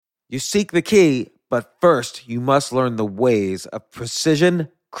You seek the key, but first you must learn the ways of precision,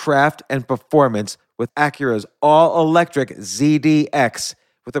 craft, and performance with Acura's all-electric ZDX.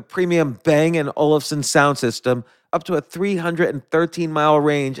 With a premium Bang & Olufsen sound system, up to a 313-mile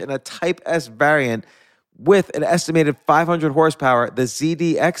range, and a Type S variant with an estimated 500 horsepower, the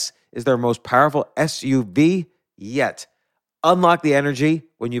ZDX is their most powerful SUV yet. Unlock the energy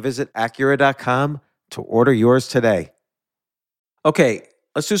when you visit Acura.com to order yours today. Okay,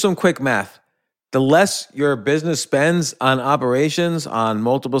 let's do some quick math. The less your business spends on operations, on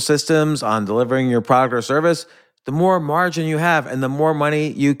multiple systems, on delivering your product or service, the more margin you have and the more money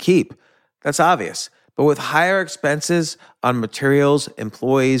you keep. That's obvious. But with higher expenses on materials,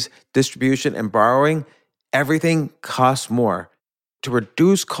 employees, distribution, and borrowing, everything costs more. To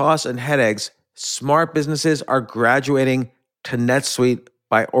reduce costs and headaches, smart businesses are graduating to NetSuite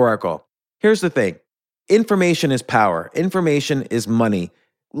by Oracle. Here's the thing. Information is power. Information is money.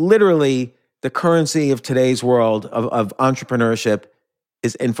 Literally, the currency of today's world of entrepreneurship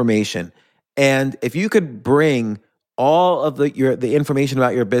is information. And if you could bring all of the information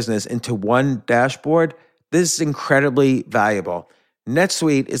about your business into one dashboard, this is incredibly valuable.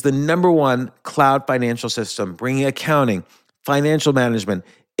 NetSuite is the #1 cloud financial system, bringing accounting, financial management,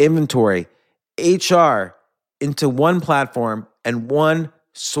 inventory, HR into one platform and one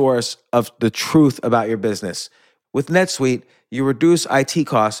source of the truth about your business. With NetSuite, you reduce IT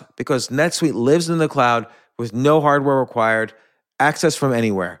costs because NetSuite lives in the cloud with no hardware required, access from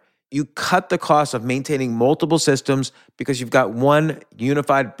anywhere. You cut the cost of maintaining multiple systems because you've got one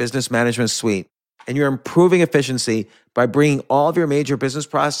unified business management suite. And you're improving efficiency by bringing all of your major business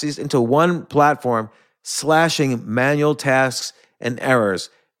processes into one platform, slashing manual tasks and errors.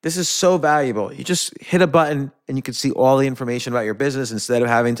 This is so valuable. You just hit a button and you can see all the information about your business instead of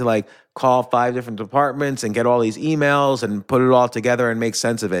having to call 5 different departments and get all these emails and put it all together and make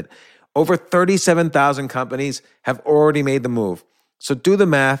sense of it. Over 37,000 companies have already made the move. So do the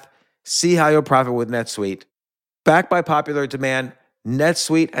math, see how you'll profit with NetSuite. Backed by popular demand,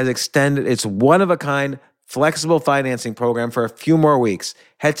 NetSuite has extended its one-of-a-kind flexible financing program for a few more weeks.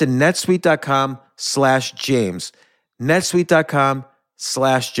 Head to netsuite.com/James.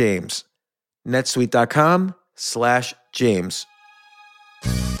 netsuite.com/James. netsuite.com/James.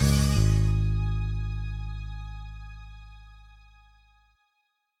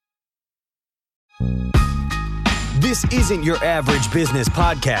 This isn't your average business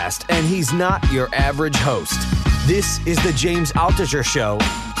podcast, and he's not your average host. This is the James Altucher Show.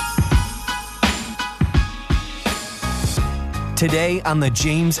 Today on the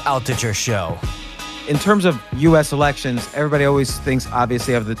James Altucher Show. In terms of U.S. elections, everybody always thinks,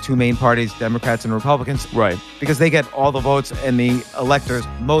 obviously, of the two main parties, Democrats and Republicans. Right. Because they get all the votes and the electors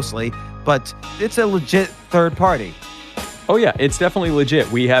mostly, but it's a legit third party. Oh, yeah, it's definitely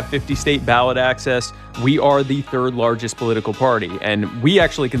legit. We have 50 state ballot access. We are the third largest political party. And we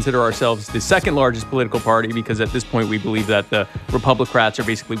actually consider ourselves the second largest political party because at this point we believe that the Republicrats are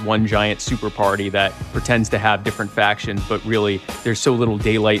basically one giant super party that pretends to have different factions, but really there's so little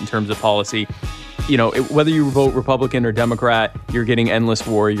daylight in terms of policy. You know, whether you vote Republican or Democrat, you're getting endless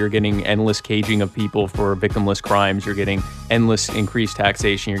war, you're getting endless caging of people for victimless crimes, you're getting endless increased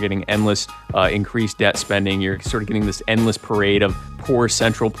taxation, you're getting endless increased debt spending, you're sort of getting this endless parade of poor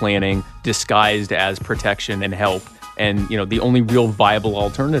central planning disguised as protection and help. And, you know, the only real viable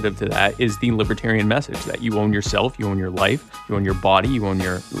alternative to that is the libertarian message that you own yourself, you own your life, you own your body, you own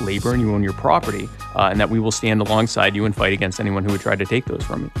your labor, and you own your property, and that we will stand alongside you and fight against anyone who would try to take those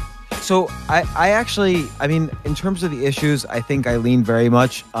from you. So I mean, in terms of the issues, I think I lean very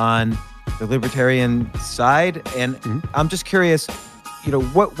much on the libertarian side. And I'm just curious, you know,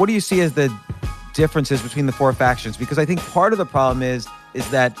 what do you see as the differences between the four factions? Because I think part of the problem is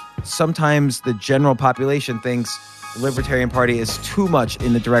that sometimes the general population thinks the Libertarian Party is too much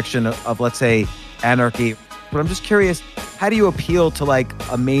in the direction of let's say, anarchy. But I'm just curious, how do you appeal to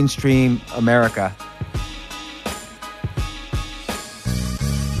a mainstream America?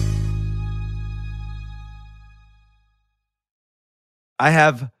 I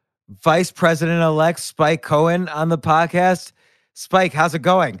have Vice President-elect Spike Cohen on the podcast. Spike, how's it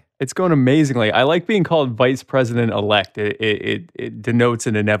going? It's going amazingly. I like being called Vice President-elect. It denotes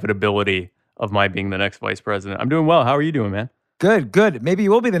an inevitability of my being the next Vice President. I'm doing well. How are you doing, man? Good. Maybe you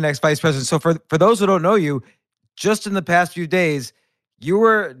will be the next Vice President. So for those who don't know you, just in the past few days, you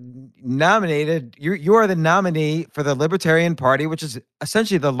were nominated. You are the nominee for the Libertarian Party, which is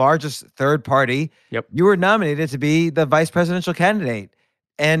essentially the largest third party. Yep. You were nominated to be the vice presidential candidate.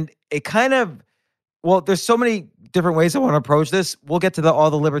 And it kind of, well, there's so many different ways I want to approach this. We'll get to all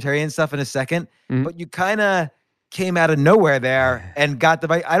the libertarian stuff in a second. But you kind of came out of nowhere there and got the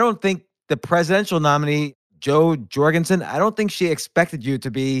vice. I don't think the presidential nominee, Jo Jorgensen, I don't think she expected you to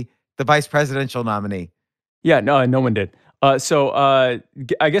be the vice presidential nominee. Yeah, no one did.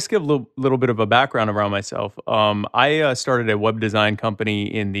 I guess give a little bit of a background around myself. I started a web design company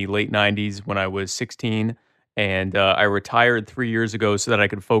in the late 90s when I was 16, and I retired 3 years ago so that I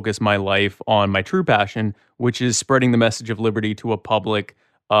could focus my life on my true passion, which is spreading the message of liberty to a public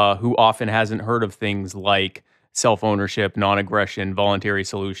who often hasn't heard of things like self-ownership, non-aggression, voluntary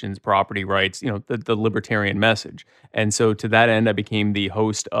solutions, property rights, the libertarian message. And so to that end, I became the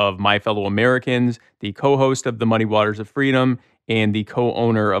host of My Fellow Americans, the co-host of the Muddy Waters of Freedom, and the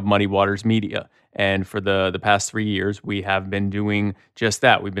co-owner of Muddy Waters Media. And for the past 3 years, we have been doing just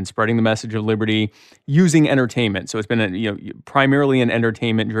that. We've been spreading the message of liberty using entertainment. So it's been primarily an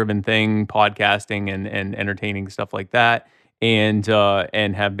entertainment-driven thing, podcasting and entertaining stuff like that, and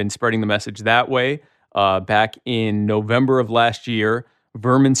have been spreading the message that way. Back in November of last year,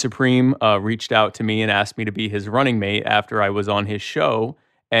 Vermin Supreme reached out to me and asked me to be his running mate after I was on his show.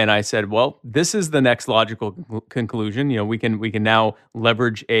 And I said, well, this is the next logical conclusion. We can now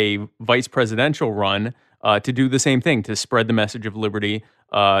leverage a vice presidential run to do the same thing, to spread the message of liberty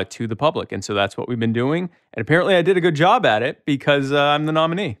to the public. And so that's what we've been doing. And apparently I did a good job at it because I'm the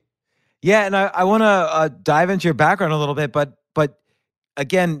nominee. Yeah, and I want to dive into your background a little bit, but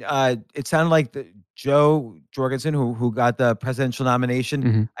again, it sounded like Jo Jorgensen, who got the presidential nomination.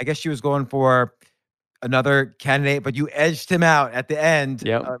 Mm-hmm. I guess she was going for another candidate, but you edged him out at the end.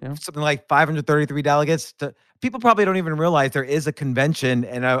 Yep. Something like 533 delegates. People probably don't even realize there is a convention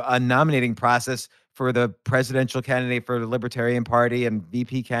and a nominating process for the presidential candidate for the Libertarian Party and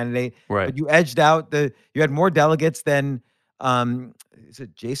VP candidate. Right. But you edged out you had more delegates than is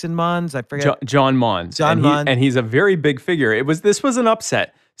it Jason Mons? I forget. John Mons. Mons. And he's a very big figure. This was an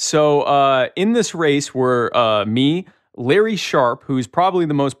upset. So in this race were me, Larry Sharpe, who's probably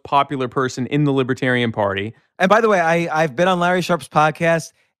the most popular person in the Libertarian Party. And by the way, I've been on Larry Sharpe's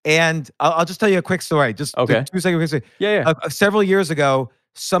podcast, and I'll just tell you a quick story. Just okay. 2 seconds quick story. Yeah. Several years ago,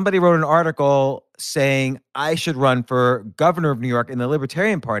 somebody wrote an article saying I should run for governor of New York in the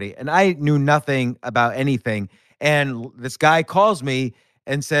Libertarian Party, and I knew nothing about anything. And this guy calls me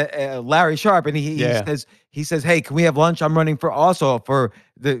and said, Larry Sharpe, and he says, hey, can we have lunch? I'm running for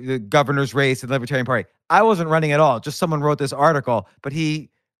the governor's race in the Libertarian Party. I wasn't running at all. Just someone wrote this article, but he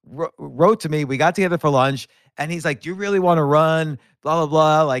wrote to me. We got together for lunch, and he's like, do you really want to run? Blah, blah,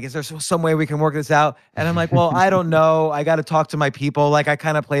 blah. Like, is there some way we can work this out? And I'm like, well, I don't know. I got to talk to my people. Like, I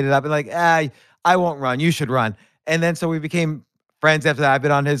kind of played it up and like, I won't run. You should run. And then so we became friends after that. I've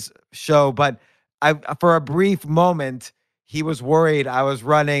been on his show, but for a brief moment, he was worried I was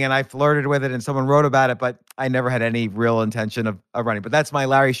running, and I flirted with it, and someone wrote about it, but I never had any real intention of running. But that's my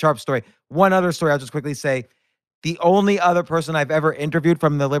Larry Sharpe story. One other story I'll just quickly say, the only other person I've ever interviewed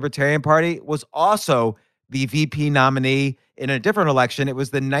from the Libertarian Party was also the VP nominee in a different election. It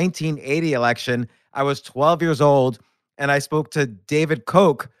was the 1980 election. I was 12 years old, and I spoke to David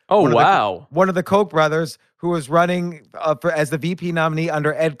Koch. Oh, wow. One of the Koch brothers who was running as the VP nominee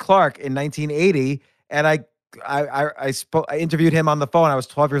under Ed Clark in 1980. And I interviewed him on the phone. I was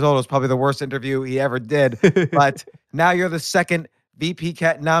 12 years old. It was probably the worst interview he ever did. But now you're the second VP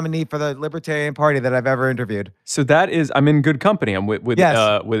nominee for the Libertarian Party that I've ever interviewed. So I'm in good company. I'm with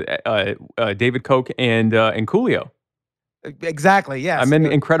David Koch and Coolio. Exactly. Yes, I'm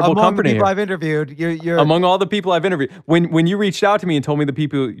in incredible company. Among the people here. I've interviewed, you're among all the people I've interviewed. When you reached out to me and told me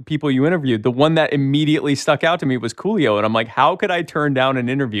the people you interviewed, the one that immediately stuck out to me was Coolio, and I'm like, how could I turn down an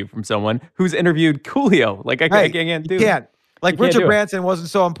interview from someone who's interviewed Coolio? Like I can't do. You can't. Like Richard Branson wasn't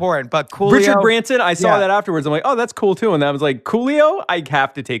so important, but Coolio. Richard Branson, I saw that afterwards. I'm like, oh, that's cool too. And I was like, Coolio, I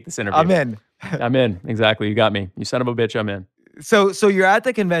have to take this interview. I'm in. I'm in. Exactly. You got me. You son of a bitch. I'm in. So you're at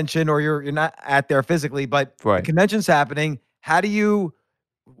the convention, or you're not at there physically, but the convention's happening. How do you?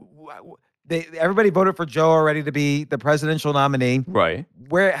 Everybody voted for Joe already to be the presidential nominee. Right.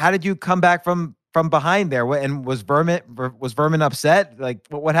 How did you come back from behind there? And was Vermin upset? Like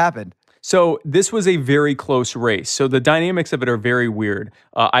what happened? So this was a very close race. So the dynamics of it are very weird.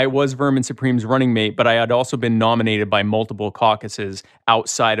 I was Vermin Supreme's running mate, but I had also been nominated by multiple caucuses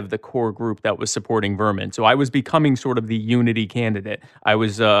outside of the core group that was supporting Vermin. So I was becoming sort of the unity candidate. I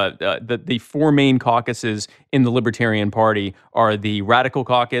was the four main caucuses in the Libertarian Party are the Radical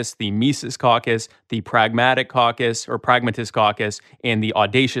Caucus, the Mises Caucus, the Pragmatic Caucus or Pragmatist Caucus, and the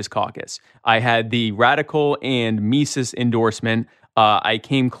Audacious Caucus. I had the Radical and Mises endorsement. I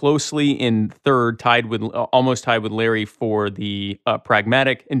came closely in third, almost tied with Larry for the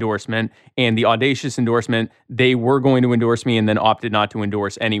pragmatic endorsement and the audacious endorsement. They were going to endorse me and then opted not to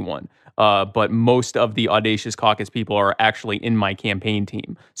endorse anyone. but most of the Audacious Caucus people are actually in my campaign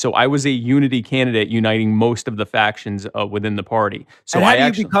team. So I was a unity candidate uniting most of the factions within the party. So And how I do you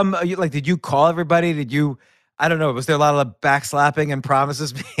actually become like? Did you call everybody? Did you? I don't know. Was there a lot of backslapping and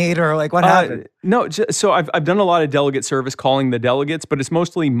promises made, or like what happened? No, so I've done a lot of delegate service calling the delegates, but it's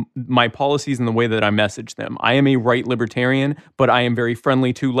mostly my policies and the way that I message them. I am a right libertarian, but I am very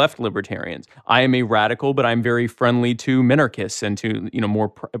friendly to left libertarians. I am a radical, but I'm very friendly to minarchists and to more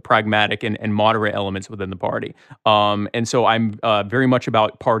pragmatic and moderate elements within the party. And so I'm very much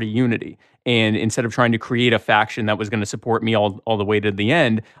about party unity. And instead of trying to create a faction that was going to support me all the way to the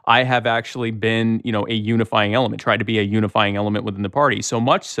end, I have actually been, a unifying element, tried to be a unifying element within the party. So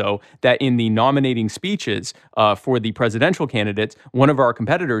much so that in the nominating speeches for the presidential candidates, one of our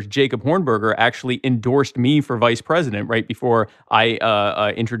competitors, Jacob Hornberger, actually endorsed me for vice president right before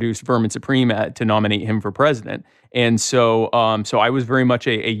I introduced Vermin Supreme to nominate him for president. And so I was very much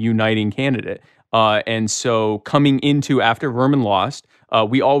a uniting candidate. And so coming into after Vermin lost,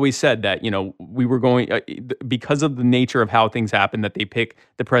 we always said that, we were going, because of the nature of how things happen, that they pick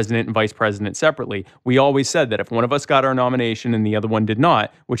the president and vice president separately. We always said that if one of us got our nomination and the other one did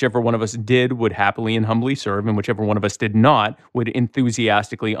not, whichever one of us did would happily and humbly serve, and whichever one of us did not would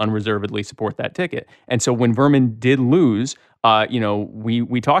enthusiastically, unreservedly support that ticket. And so when Vermin did lose,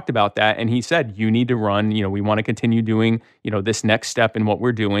 we talked about that, and he said, you need to run, we want to continue doing, this next step in what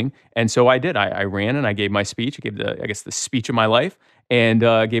we're doing. And so I did. I ran and I gave my speech. I gave the speech of my life, and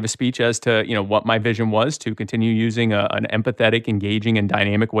gave a speech as to what my vision was to continue using an empathetic, engaging, and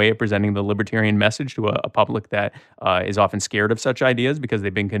dynamic way of presenting the libertarian message to a public that is often scared of such ideas because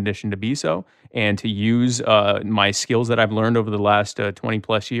they've been conditioned to be so, and to use my skills that I've learned over the last 20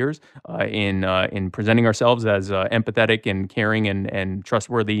 plus years in presenting ourselves as empathetic and caring and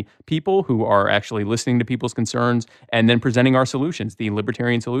trustworthy people who are actually listening to people's concerns, and then presenting our solutions, the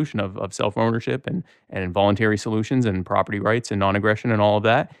libertarian solution of self-ownership and voluntary solutions and property rights and non-aggression and all of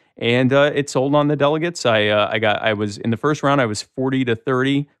that. And it sold on the delegates. I was in the first round, I was 40% to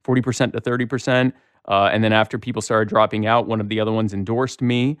 30%. And then after people started dropping out, one of the other ones endorsed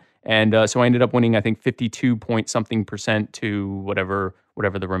me. And so I ended up winning, I think, 52 point something percent to whatever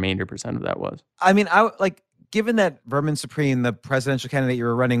the remainder percent of that was. I mean, given that Vermin Supreme, the presidential candidate you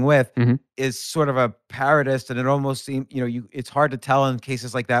were running with, is sort of a parodist, and it almost seems, it's hard to tell in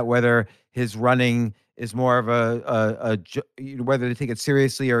cases like that whether his running is more of whether to take it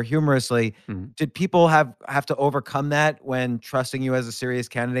seriously or humorously. Did people have to overcome that when trusting you as a serious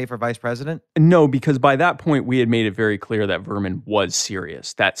candidate for vice president? No, because by that point, we had made it very clear that Vermin was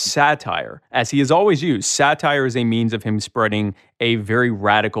serious. That satire, as he has always used, satire is a means of him spreading a very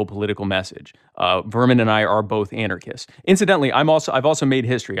radical political message. Vermin and I are both anarchists. Incidentally, I've also made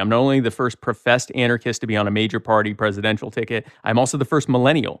history. I'm not only the first professed anarchist to be on a major party presidential ticket, I'm also the first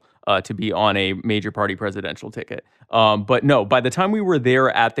millennial to be on a major party presidential ticket. But no, by the time we were there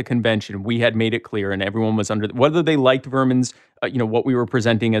at the convention, we had made it clear, and everyone was under, whether they liked Vermin's, what we were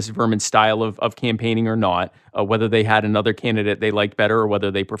presenting as Vermin's style of campaigning or not, whether they had another candidate they liked better or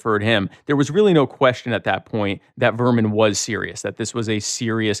whether they preferred him. There was really no question at that point that Vermin was serious, that this was a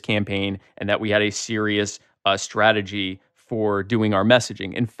serious campaign, and that we had a serious strategy for doing our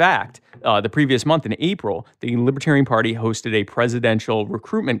messaging. In fact, the previous month in April, the Libertarian Party hosted a presidential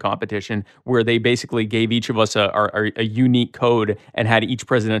recruitment competition where they basically gave each of us a unique code and had each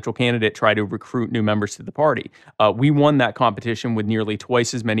presidential candidate try to recruit new members to the party. We won that competition with nearly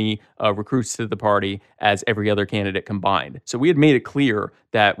twice as many recruits to the party as every other candidate combined. So we had made it clear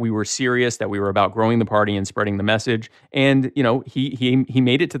that we were serious, that we were about growing the party and spreading the message. And, he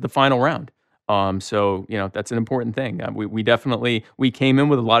made it to the final round. So, that's an important thing. We came in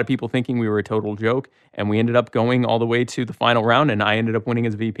with a lot of people thinking we were a total joke, and we ended up going all the way to the final round, and I ended up winning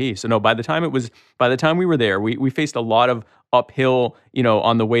as VP. So no, by the time we were there, we faced a lot of uphill,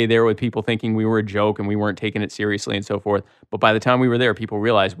 on the way there with people thinking we were a joke and we weren't taking it seriously and so forth. But by the time we were there, people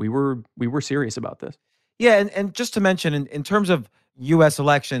realized we were serious about this. Yeah. And just to mention, in terms of U.S.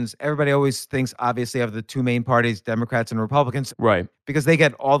 elections, everybody always thinks, obviously, of the two main parties, Democrats and Republicans, right? Because they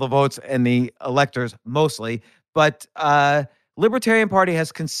get all the votes and the electors mostly. But Libertarian Party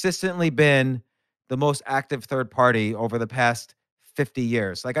has consistently been the most active third party over the past 50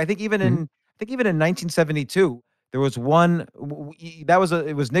 years. Like I think even in 1972, there was one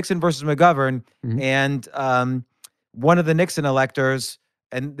it was Nixon versus McGovern, and one of the Nixon electors.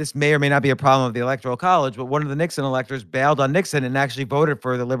 And this may or may not be a problem of the Electoral College, but one of the Nixon electors bailed on Nixon and actually voted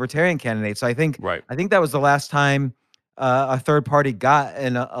for the Libertarian candidate. So I think that was the last time a third party got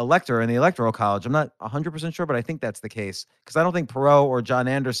an elector in the Electoral College. I'm not 100% sure, but I think that's the case because I don't think Perot or John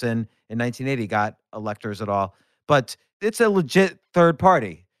Anderson in 1980 got electors at all. But it's a legit third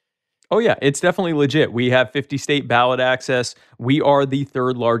party. Oh, yeah, it's definitely legit. We have 50 state ballot access. We are the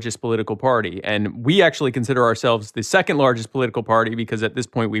third largest political party. And we actually consider ourselves the second largest political party because at this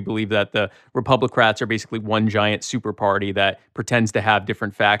point we believe that the Republicrats are basically one giant super party that pretends to have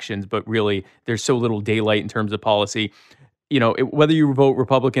different factions, but really there's so little daylight in terms of policy. Whether you vote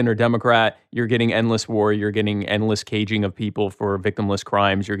Republican or Democrat, you're getting endless war, you're getting endless caging of people for victimless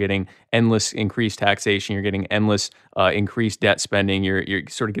crimes, you're getting endless increased taxation, you're getting endless increased debt spending, you're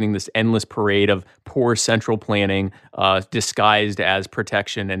sort of getting this endless parade of poor central planning disguised as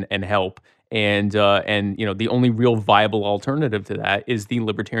protection and help. And the only real viable alternative to that is the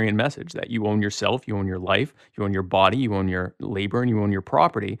libertarian message that you own yourself, you own your life, you own your body, you own your labor, and you own your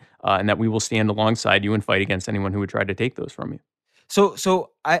property, and that we will stand alongside you and fight against anyone who would try to take those from you.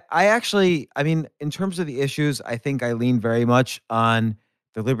 So I actually, I mean, in terms of the issues, I think I lean very much on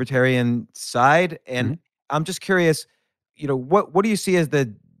the libertarian side, and Mhm. I'm just curious, what do you see as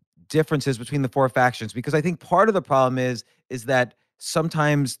the differences between the four factions? Because I think part of the problem is that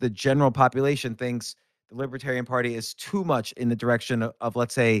sometimes the general population thinks the Libertarian Party is too much in the direction of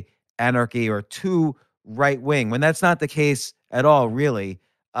let's say, anarchy or too right wing, when that's not the case at all, really.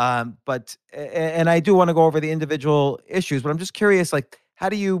 And I do want to go over the individual issues, but I'm just curious, like, how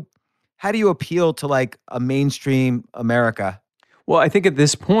do you appeal to like a mainstream America? Well, I think at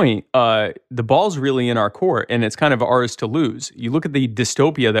this point, the ball's really in our court, and it's kind of ours to lose. You look at the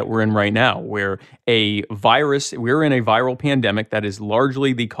dystopia that we're in right now, where we're in a viral pandemic that is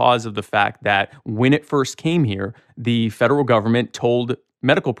largely the cause of the fact that when it first came here, the federal government told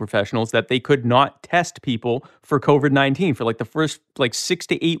medical professionals that they could not test people for COVID-19 for like the first like 6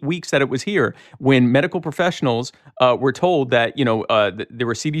 to 8 weeks that it was here. When medical professionals were told that, there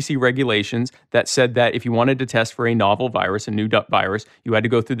were CDC regulations that said that if you wanted to test for a novel virus, a new virus, you had to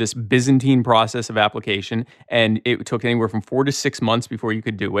go through this Byzantine process of application. And it took anywhere from 4 to 6 months before you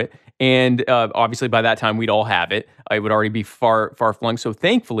could do it. And obviously by that time, we'd all have it. It would already be far, far flung. So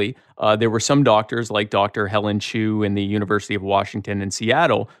thankfully, there were some doctors like Dr. Helen Chu in the University of Washington in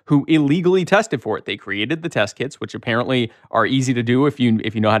Seattle who illegally tested for it. They created the test kits, which apparently are easy to do if you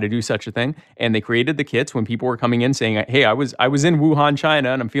know how to do such a thing. And they created the kits when people were coming in saying, "Hey, I was in Wuhan,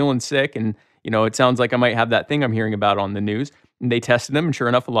 China, and I'm feeling sick, and it sounds like I might have that thing I'm hearing about on the news." And they tested them, and sure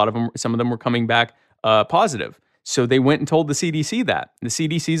enough, some of them were coming back positive. So they went and told the CDC that. The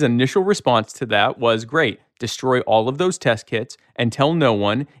CDC's initial response to that was, great, destroy all of those test kits and tell no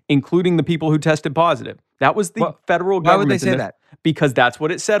one, including the people who tested positive. That was the federal government. Why would they say that? Because that's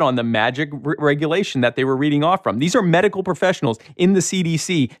what it said on the magic regulation that they were reading off from. These are medical professionals in the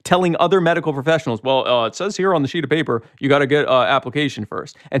CDC telling other medical professionals, well, it says here on the sheet of paper, you got to get application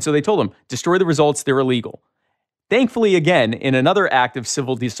first. And so they told them, destroy the results, they're illegal. Thankfully, again, in another act of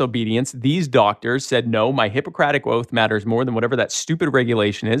civil disobedience, these doctors said, no, my Hippocratic oath matters more than whatever that stupid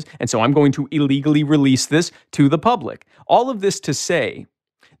regulation is, and so I'm going to illegally release this to the public. All of this to say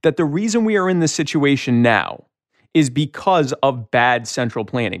that the reason we are in this situation now is because of bad central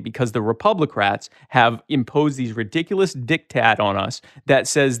planning, because the Republicrats have imposed these ridiculous diktat on us that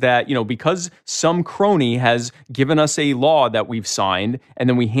says that, because some crony has given us a law that we've signed, and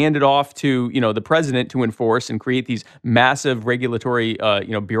then we hand it off to, the president to enforce and create these massive regulatory,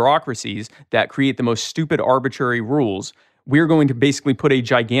 bureaucracies that create the most stupid arbitrary rules. We're going to basically put a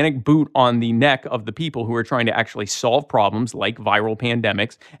gigantic boot on the neck of the people who are trying to actually solve problems like viral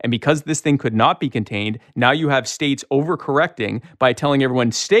pandemics. And because this thing could not be contained, now you have states overcorrecting by telling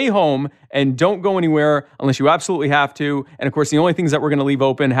everyone, stay home and don't go anywhere unless you absolutely have to. And of course, the only things that we're going to leave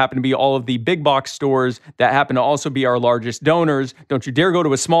open happen to be all of the big box stores that happen to also be our largest donors. Don't you dare go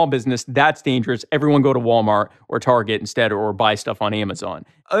to a small business. That's dangerous. Everyone go to Walmart or Target instead, or buy stuff on Amazon.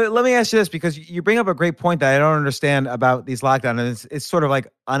 Let me ask you this, because you bring up a great point that I don't understand about these lockdowns, and it's sort of like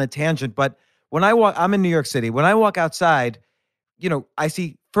on a tangent. But when I'm in New York City. When I walk outside, I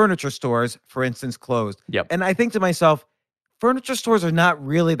see furniture stores, for instance, closed. Yep. And I think to myself, furniture stores are not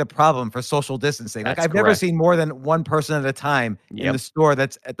really the problem for social distancing. That's like I've never correct. seen more than one person at a time in Yep. the store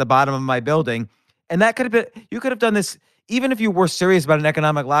that's at the bottom of my building. And that could have been, you could have done this even if you were serious about an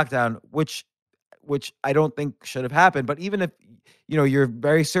economic lockdown, which I don't think should have happened. But even if you're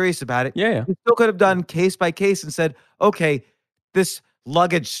very serious about it, Yeah. you still could have done case by case and said, okay, this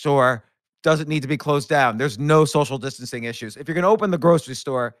luggage store doesn't need to be closed down. There's no social distancing issues. If you're going to open the grocery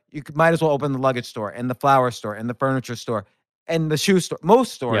store, might as well open the luggage store and the flower store and the furniture store and the shoe store.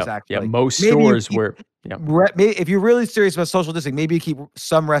 Most stores, actually. Yeah, most Maybe you stores keep where, if you're really serious about social distancing, maybe you keep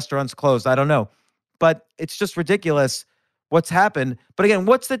some restaurants closed. I don't know. But it's just ridiculous what's happened. But again,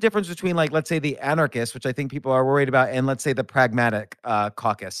 what's the difference between, like, let's say the anarchists, which I think people are worried about, and let's say the pragmatic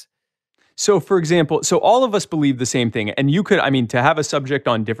caucus? So, for example, so all of us believe the same thing. And you could, I mean, to have a subject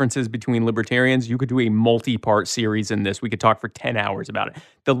on differences between libertarians, you could do a multi-part series in this. We could talk for 10 hours about it.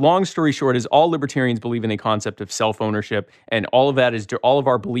 The long story short is all libertarians believe in a concept of self-ownership. And all of that is, all of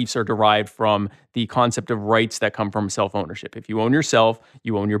our beliefs are derived from the concept of rights that come from self-ownership. If you own yourself,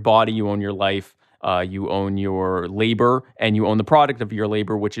 you own your body, you own your life. You own your labor, and you own the product of your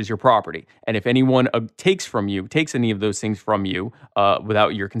labor, which is your property. And if anyone takes any of those things from you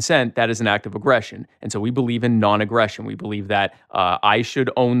without your consent, that is an act of aggression. And so we believe in non-aggression. We believe that I should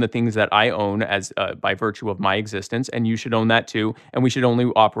own the things that I own as by virtue of my existence, and you should own that too. And we should only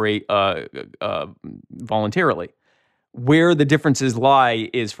operate voluntarily. Where the differences lie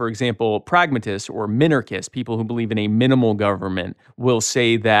is, for example, pragmatists or minarchists, people who believe in a minimal government, will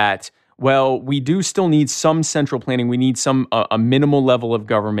say that, well, we do still need some central planning. We need a minimal level of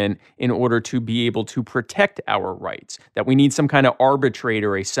government in order to be able to protect our rights. That we need some kind of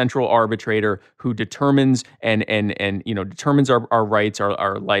arbitrator, a central arbitrator who determines and determines our rights,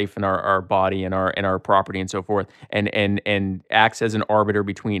 our life, and our body, and our property, and so forth, and acts as an arbiter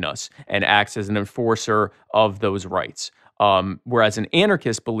between us and acts as an enforcer of those rights. Whereas an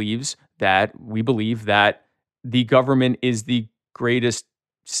anarchist believes that the government is the greatest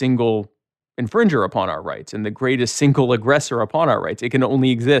single infringer upon our rights and the greatest single aggressor upon our rights. It can only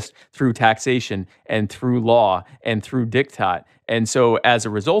exist through taxation and through law and through diktat. And so as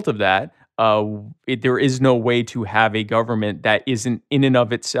a result of that, there is no way to have a government that isn't in and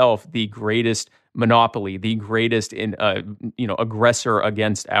of itself the greatest monopoly, the greatest aggressor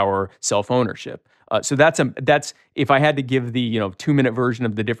against our self-ownership. So that's if I had to give the 2-minute version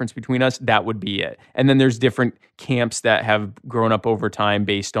of the difference between us, that would be it. And then there's different camps that have grown up over time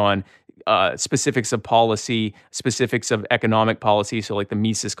based on specifics of policy, specifics of economic policy. So like the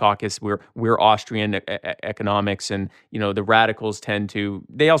Mises Caucus, we're Austrian economics, and the radicals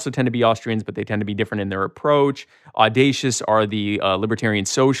they also tend to be Austrians, but they tend to be different in their approach. Audacious are the libertarian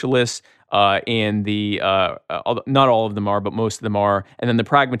socialists. And not all of them are, but most of them are. And then the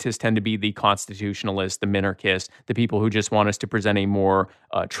pragmatists tend to be the constitutionalists, the minarchists, the people who just want us to present a more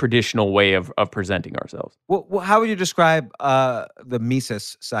traditional way of presenting ourselves. Well, how would you describe the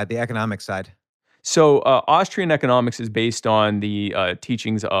Mises side, the economic side? So Austrian economics is based on the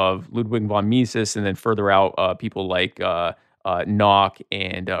teachings of Ludwig von Mises, and then further out people like Nock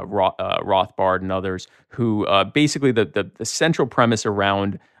and Rothbard and others, who basically the central premise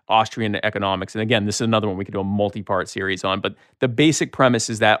around Austrian economics, and again, this is another one we could do a multi-part series on, but the basic premise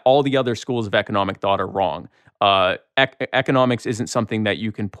is that all the other schools of economic thought are wrong. Economics isn't something that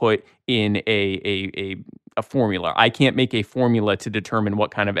you can put in a formula. I can't make a formula to determine what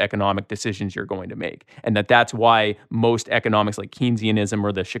kind of economic decisions you're going to make. And that's why most economics like Keynesianism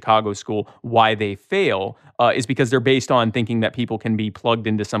or the Chicago School, why they fail is because they're based on thinking that people can be plugged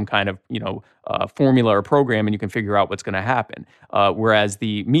into some kind of formula or program and you can figure out what's going to happen. Whereas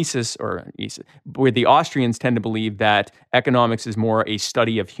where the Austrians tend to believe that economics is more a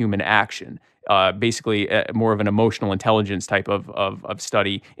study of human action. Basically more of an emotional intelligence type of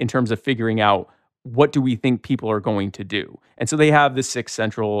study in terms of figuring out what do we think people are going to do. And so they have the 6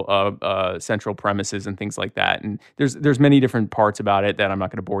 central premises and things like that. And there's many different parts about it that I'm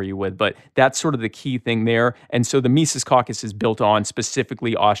not going to bore you with, but that's sort of the key thing there. And so the Mises Caucus is built on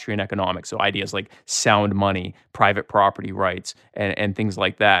specifically Austrian economics. So ideas like sound money, private property rights, and things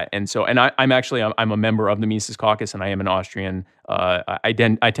like that. And so, I'm a member of the Mises Caucus, and I am an Austrian. I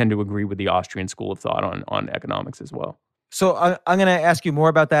tend to agree with the Austrian school of thought on economics as well. So I'm going to ask you more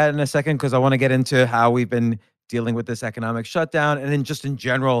about that in a second, because I want to get into how we've been dealing with this economic shutdown, and then just in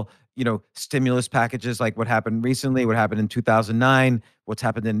general, stimulus packages like what happened recently, what happened in 2009, what's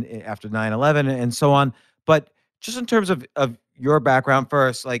happened after 9/11, and so on. But just in terms of your background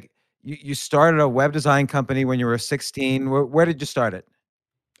first, like you started a web design company when you were 16. Where did you start it?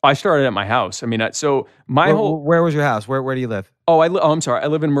 I started at my house. I mean, where was your house? Where do you live? I'm sorry. I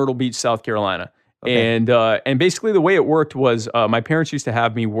live in Myrtle Beach, South Carolina. Okay. And basically the way it worked was my parents used to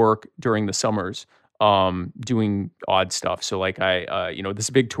have me work during the summers doing odd stuff. So like this is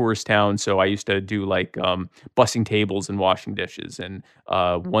a big tourist town, so I used to do like bussing tables and washing dishes. And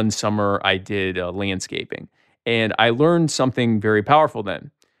one summer I did landscaping. And I learned something very powerful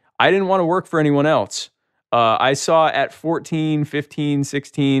then. I didn't want to work for anyone else. I saw at 14, 15,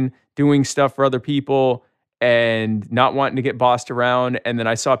 16 doing stuff for other people and not wanting to get bossed around. And then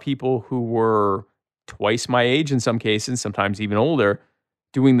I saw people who were twice my age in some cases, sometimes even older,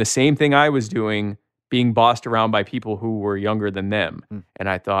 doing the same thing I was doing, being bossed around by people who were younger than them. And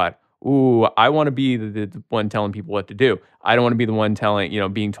I thought, ooh, I want to be the one telling people what to do. I don't want to be the one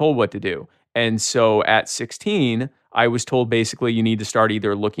being told what to do. And so at 16, I was told basically you need to start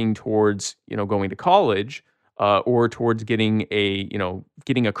either looking towards, going to college, or towards getting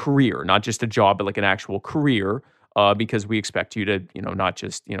a career, not just a job, but like an actual career, because we expect you to, not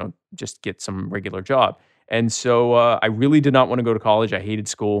just, just get some regular job. And so I really did not want to go to college. I hated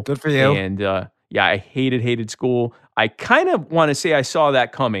school. Good for you. And yeah, I hated school. I kind of want to say I saw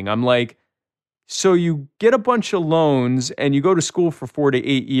that coming. I'm like, so you get a bunch of loans and you go to school for 4 to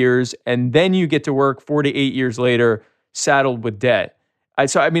 8 years, and then you get to work 4 to 8 years later, saddled with debt. I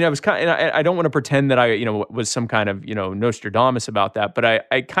was kind of, and I don't want to pretend that I, was some kind of, Nostradamus about that, but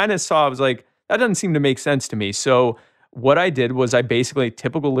I kind of saw, I was like, that doesn't seem to make sense to me. So what I did was I basically,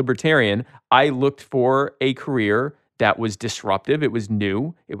 typical libertarian, I looked for a career that was disruptive. It was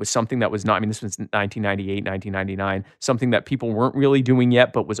new. It was something that was not, this was 1998, 1999, something that people weren't really doing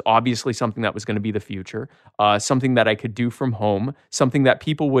yet, but was obviously something that was going to be the future, something that I could do from home, something that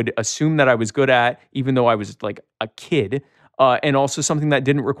people would assume that I was good at, even though I was like a kid, and also something that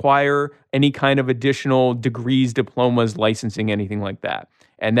didn't require any kind of additional degrees, diplomas, licensing, anything like that.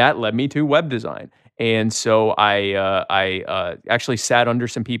 And that led me to web design. And so I actually sat under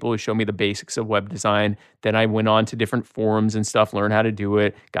some people who showed me the basics of web design. Then I went on to different forums and stuff, learned how to do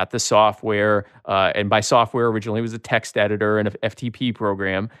it, got the software. And by software, originally it was a text editor and an FTP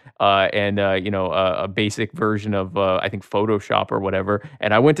program, and a basic version of, I think, Photoshop or whatever.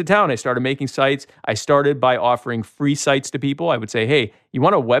 And I went to town. I started making sites. I started by offering free sites to people. I would say, hey, you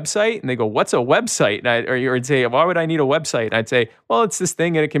want a website? And they go, what's a website? And I'd say, why would I need a website? And I'd say, well, it's this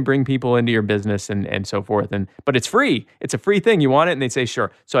thing and it can bring people into your business and so forth. But it's free. It's a free thing. You want it? And they'd say,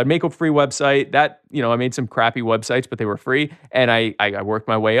 sure. So I'd make a free website that, I made some crappy websites, but they were free. And I worked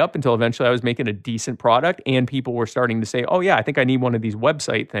my way up until eventually I was making a decent product and people were starting to say, oh yeah, I think I need one of these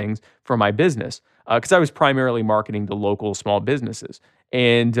website things for my business. Because I was primarily marketing to local small businesses.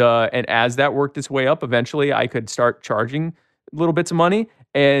 And as that worked its way up, eventually I could start charging little bits of money.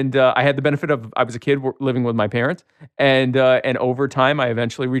 And I had the benefit of, I was a kid living with my parents. And over time, I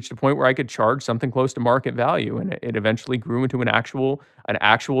eventually reached a point where I could charge something close to market value. And it eventually grew into an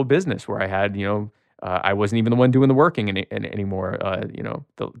actual business where I had, I wasn't even the one doing the working anymore,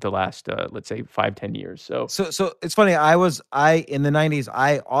 the last, let's say 5-10 years. So it's funny. In the 90s,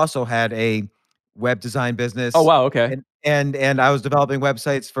 I also had a web design business. Oh, wow. Okay. And I was developing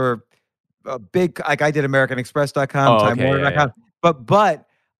websites for a big, like I did AmericanExpress.com, Oh, Time okay. Warner.com. Yeah. But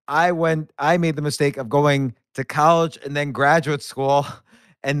I made the mistake of going to college and then graduate school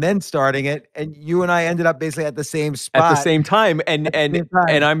and then starting it. And you and I ended up basically at the same spot. At the same time. And same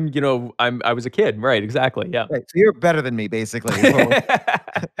time. I was a kid. Right. Exactly. Yeah. Right. So you're better than me, basically.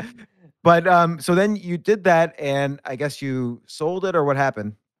 But so then you did that, and I guess you sold it, or what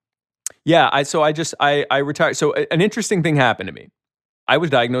happened? Yeah. I retired. So an interesting thing happened to me. I was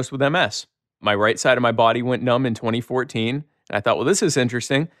diagnosed with MS. My right side of my body went numb in 2014. And I thought, well, this is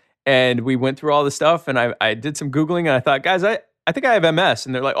interesting. And we went through all the stuff, and I did some Googling, and I thought, guys, I think I have MS.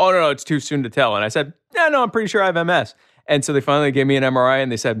 And they're like, oh, no, it's too soon to tell. And I said, yeah, no, I'm pretty sure I have MS. And so they finally gave me an MRI,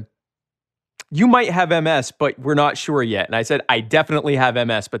 and they said, you might have MS, but we're not sure yet. And I said, I definitely have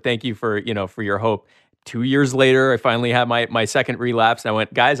MS, but thank you for your hope. 2 years later, I finally had my second relapse. And I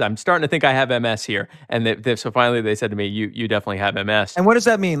went, guys, I'm starting to think I have MS here. And so finally they said to me, you definitely have MS. And what does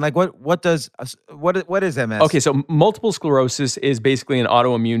that mean? Like, what is MS? Okay, so multiple sclerosis is basically an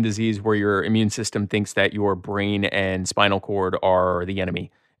autoimmune disease where your immune system thinks that your brain and spinal cord are the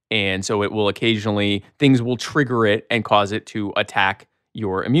enemy. And so it will occasionally, things will trigger it and cause it to attack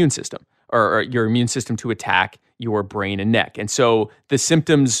your immune system, or your immune system to attack your brain and neck. And so the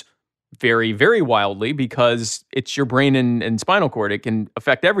symptoms vary very wildly because it's your brain and spinal cord. It can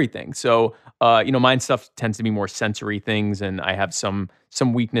affect everything. So, mine stuff tends to be more sensory things, and I have some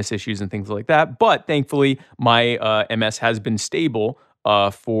weakness issues and things like that. But thankfully, my MS has been stable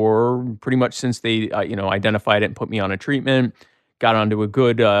for pretty much since they identified it and put me on a treatment. Got onto a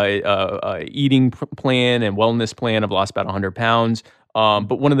good eating plan and wellness plan. I've lost about 100 pounds.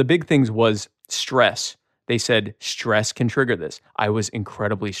 But one of the big things was stress. They said stress can trigger this. I was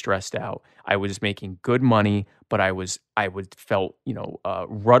incredibly stressed out. I was making good money, but I felt,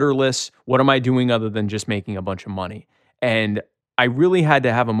 rudderless. What am I doing other than just making a bunch of money? And I really had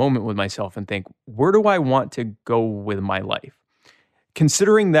to have a moment with myself and think, where do I want to go with my life?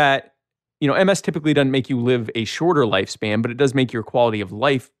 Considering that, MS typically doesn't make you live a shorter lifespan, but it does make your quality of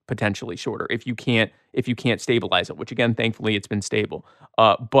life potentially shorter if you can't stabilize it, which again, thankfully it's been stable.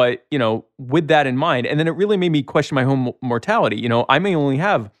 But with that in mind, and then it really made me question my own mortality. I may only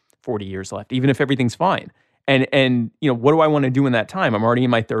have 40 years left, even if everything's fine. And what do I want to do in that time? I'm already in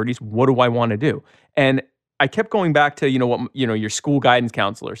my 30s. What do I want to do? And I kept going back to, what, your school guidance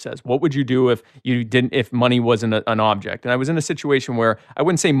counselor says. What would you do if money wasn't an object? And I was in a situation where I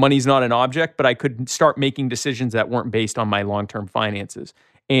wouldn't say money's not an object, but I could start making decisions that weren't based on my long-term finances.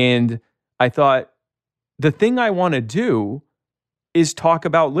 And I thought, the thing I want to do is talk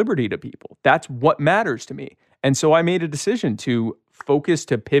about liberty to people. That's what matters to me. And so I made a decision to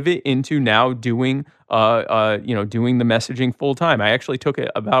pivot into now doing the messaging full time. I actually took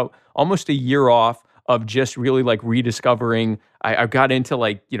about almost a year off of just really like rediscovering. I got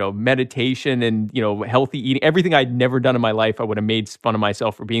into meditation and, healthy eating, everything I'd never done in my life. I would have made fun of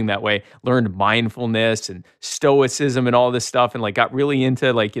myself for being that way, learned mindfulness and stoicism and all this stuff. And got really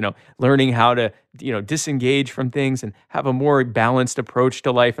into learning how to, disengage from things and have a more balanced approach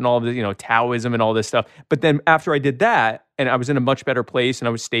to life and all of the, Taoism and all this stuff. But then after I did that and I was in a much better place and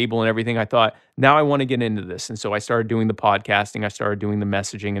I was stable and everything, I thought, now I want to get into this. And so I started doing the podcasting, I started doing the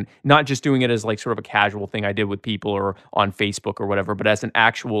messaging, and not just doing it as sort of a casual thing I did with people or on Facebook or whatever, but as an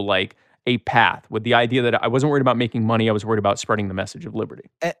actual a path, with the idea that I wasn't worried about making money. I was worried about spreading the message of liberty.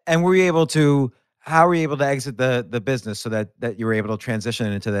 And how were you able to exit the business so that you were able to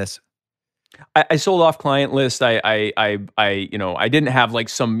transition into this? I sold off client list. I didn't have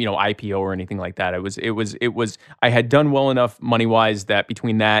some, IPO or anything like that. I had done well enough money wise that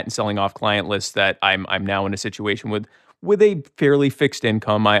between that and selling off client lists that I'm now in a situation with a fairly fixed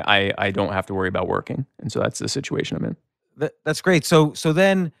income. I don't have to worry about working. And so that's the situation I'm in. That's great. So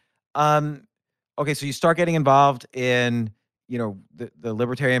then, okay, so you start getting involved in, the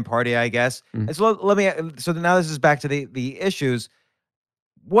Libertarian Party, I guess. Mm-hmm. And so now this is back to the issues.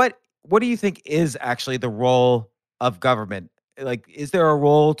 What do you think is actually the role of government? Is there a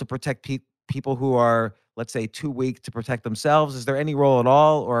role to protect people who are, let's say, too weak to protect themselves? Is there any role at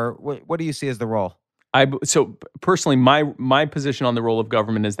all, or what do you see as the role? So personally, my position on the role of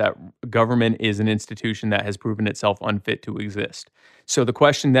government is that government is an institution that has proven itself unfit to exist. So the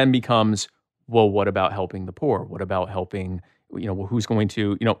question then becomes, well, what about helping the poor? What about helping, who's going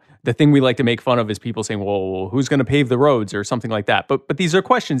to, the thing we like to make fun of is people saying, well, who's going to pave the roads or something like that. But these are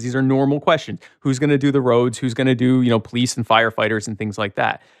questions. These are normal questions. Who's going to do the roads? Who's going to do, police and firefighters and things like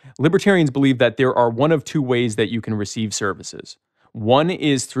that? Libertarians believe that there are one of two ways that you can receive services. One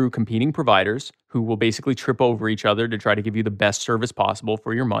is through competing providers who will basically trip over each other to try to give you the best service possible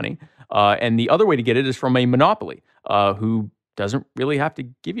for your money. And the other way to get it is from a monopoly who doesn't really have to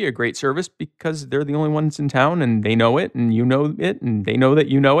give you a great service because they're the only ones in town and they know it and you know it and they know that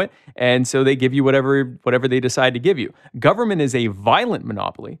you know it. And so they give you whatever they decide to give you. Government is a violent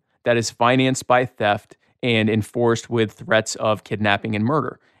monopoly that is financed by theft and enforced with threats of kidnapping and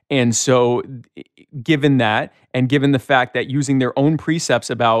murder. And so given that, and given the fact that using their own precepts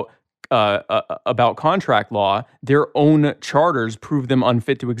about contract law, their own charters prove them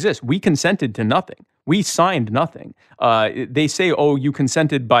unfit to exist. We consented to nothing. We signed nothing. They say, oh, you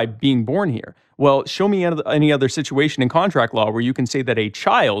consented by being born here. Well, show me any other situation in contract law where you can say that a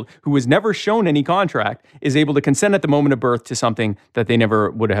child who was never shown any contract is able to consent at the moment of birth to something that they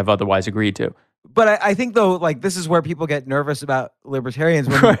never would have otherwise agreed to. But I think, though, this is where people get nervous about libertarians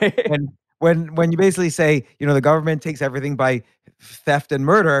Right. when you basically say, the government takes everything by theft and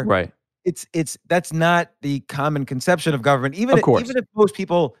murder. Right. That's not the common conception of government. Even if most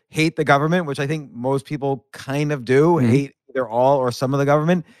people hate the government, which I think most people kind of do, hate either all or some of the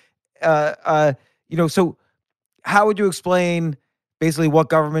government. So how would you explain basically what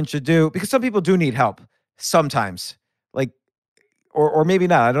government should do? Because some people do need help sometimes, or maybe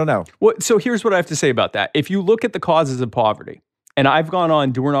not. I don't know. Well, so here's what I have to say about that. If you look at the causes of poverty, and I've gone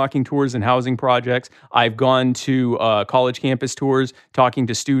on door knocking tours and housing projects. I've gone to college campus tours, talking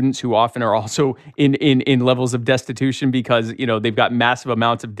to students who often are also in levels of destitution because they've got massive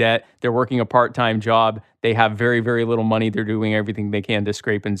amounts of debt. They're working a part-time job. They have very, very little money. They're doing everything they can to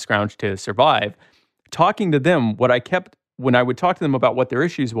scrape and scrounge to survive. Talking to them, when I would talk to them about what their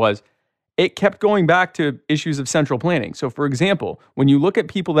issues was, it kept going back to issues of central planning. So, for example, when you look at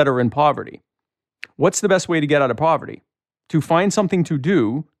people that are in poverty, what's the best way to get out of poverty? To find something to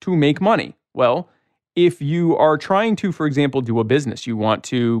do to make money. Well, if you are trying to, for example, do a business, you want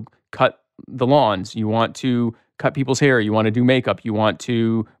to cut the lawns, you want to cut people's hair, you want to do makeup, you want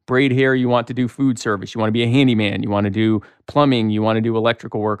to braid hair, you want to do food service, you want to be a handyman, you want to do plumbing, you want to do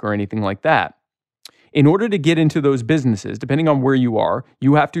electrical work or anything like that. In order to get into those businesses, depending on where you are,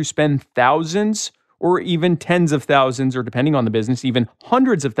 you have to spend thousands or even tens of thousands, or depending on the business, even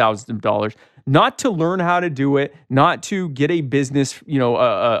hundreds of thousands of dollars, not to learn how to do it, not to get a business,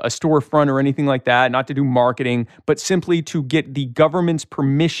 a storefront or anything like that, not to do marketing, but simply to get the government's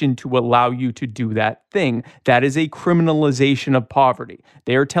permission to allow you to do that thing. That is a criminalization of poverty.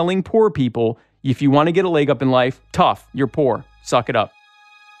 They are telling poor people, If you want to get a leg up in life, tough, you're poor. Suck it up.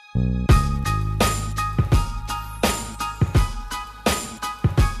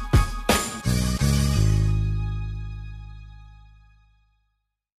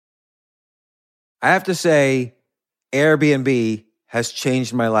 I have to say, Airbnb has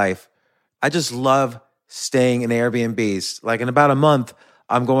changed my life. I just love staying in Airbnbs. Like in about a month,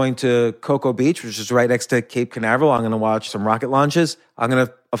 I'm going to Cocoa Beach, which is right next to Cape Canaveral. I'm going to watch some rocket launches. I'm going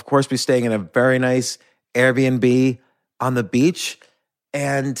to, of course, be staying in a very nice Airbnb on the beach.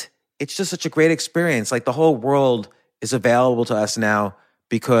 And it's just such a great experience. Like the whole world is available to us now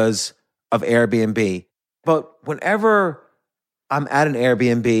because of Airbnb. But whenever I'm at an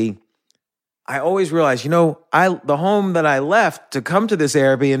Airbnb, I always realize, the home that I left to come to this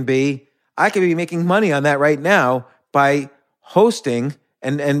Airbnb, I could be making money on that right now by hosting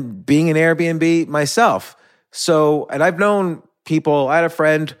and being an Airbnb myself. So, and I've known people, I had a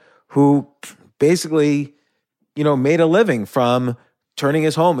friend who basically, made a living from turning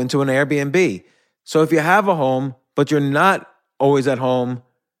his home into an Airbnb. So if you have a home, but you're not always at home,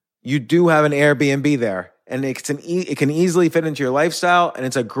 you do have an Airbnb there. And it can easily fit into your lifestyle, and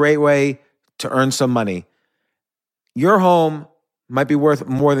it's a great way to earn some money. Your home might be worth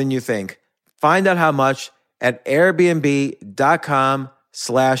more than you think. Find out how much at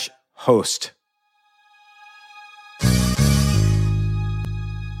airbnb.com/host.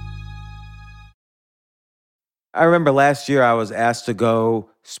 I remember last year I was asked to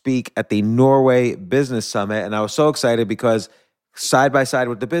go speak at the Norway Business Summit, and I was so excited because side by side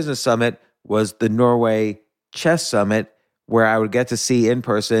with the Business Summit was the Norway Chess Summit, where I would get to see in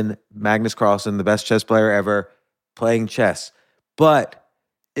person Magnus Carlsen, the best chess player ever, playing chess. But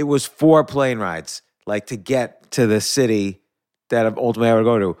it was 4 plane rides, like to get to the city that ultimately I would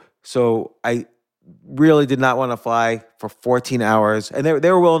go to. So I really did not want to fly for 14 hours, and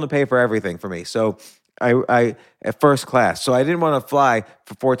they were willing to pay for everything for me. So I at first class. So I didn't want to fly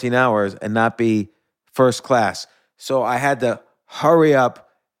for 14 hours and not be first class. So I had to hurry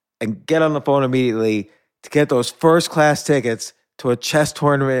up and get on the phone immediately to get those first class tickets to a chess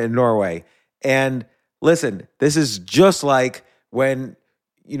tournament in Norway. And listen, this is just like when,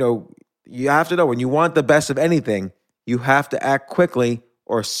 you have to know when you want the best of anything, you have to act quickly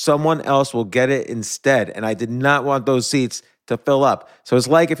or someone else will get it instead. And I did not want those seats to fill up. So it's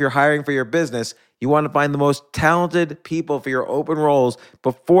like if you're hiring for your business, you want to find the most talented people for your open roles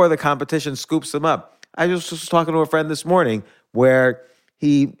before the competition scoops them up. I just was talking to a friend this morning where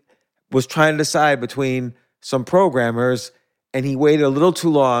he was trying to decide between some programmers, and he waited a little too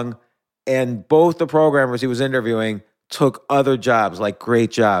long, and both the programmers he was interviewing took other jobs, like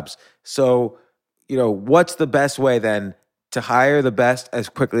great jobs. So, what's the best way then to hire the best as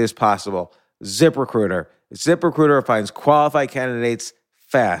quickly as possible? ZipRecruiter. ZipRecruiter finds qualified candidates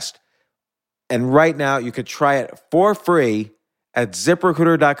fast. And right now, you could try it for free at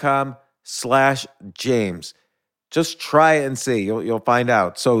ZipRecruiter.com/James. Just try it and see. You'll find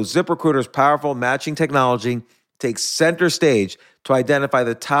out. So ZipRecruiter's powerful matching technology takes center stage to identify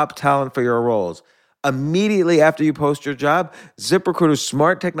the top talent for your roles. Immediately after you post your job, ZipRecruiter's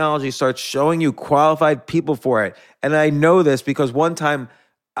smart technology starts showing you qualified people for it. And I know this because one time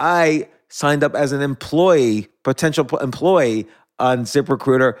I signed up as an potential employee on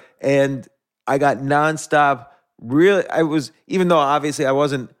ZipRecruiter, and I got nonstop. Even though obviously I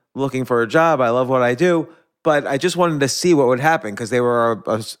wasn't looking for a job, I love what I do, but I just wanted to see what would happen because they were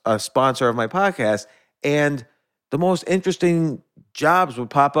a sponsor of my podcast. And the most interesting jobs would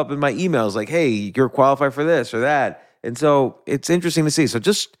pop up in my emails like, hey, you're qualified for this or that. And so it's interesting to see. So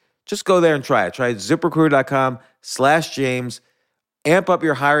just go there and try it. Try ZipRecruiter.com/James. Amp up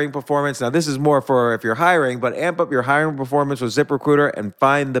your hiring performance. Now, this is more for if you're hiring, but amp up your hiring performance with ZipRecruiter and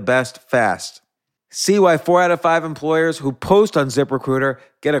find the best fast. See why 4 out of 5 employers who post on ZipRecruiter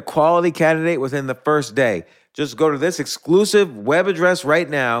get a quality candidate within the first day. Just go to this exclusive web address right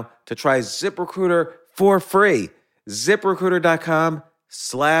now to try ZipRecruiter for free.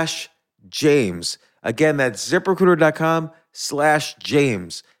 ZipRecruiter.com/James. Again, that's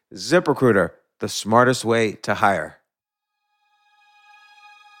ZipRecruiter.com/James. ZipRecruiter, the smartest way to hire.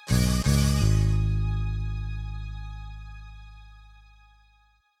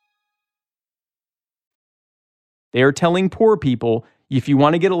 They are telling poor people, if you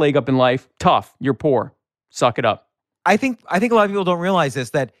want to get a leg up in life, tough, you're poor. Suck it up. I think a lot of people don't realize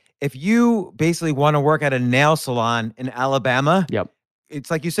this, that if you basically want to work at a nail salon in Alabama, Yep.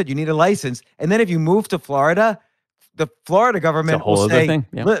 it's like you said, you need a license. And then if you move to Florida, the Florida government It's a whole will other say, thing.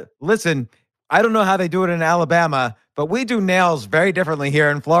 Yeah. Listen, I don't know how they do it in Alabama, but we do nails very differently here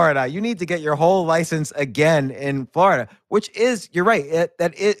in Florida. You need to get your whole license again in Florida, which is, you're right,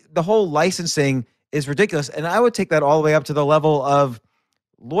 the whole licensing is ridiculous. And I would take that all the way up to the level of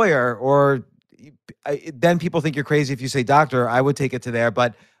lawyer, or then people think you're crazy if you say doctor. I would take it to there.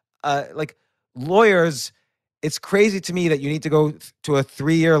 But like lawyers, it's crazy to me that you need to go to a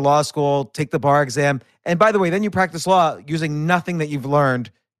 3-year law school, take the bar exam. And by the way, then you practice law using nothing that you've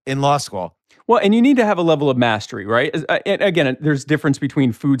learned in law school. Well, and you need to have a level of mastery, right? And again, there's difference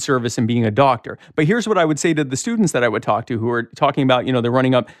between food service and being a doctor. But here's what I would say to the students that I would talk to who are talking about, they're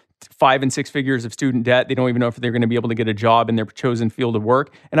running up 5 and 6 figures of student debt. They don't even know if they're going to be able to get a job in their chosen field of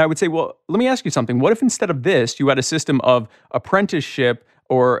work. And I would say, well, let me ask you something. What if instead of this, you had a system of apprenticeship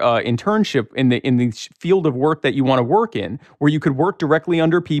or internship in the field of work that you want to work in, where you could work directly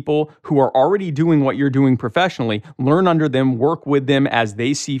under people who are already doing what you're doing professionally, learn under them, work with them as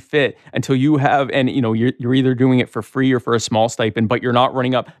they see fit until you have, and you're either doing it for free or for a small stipend, but you're not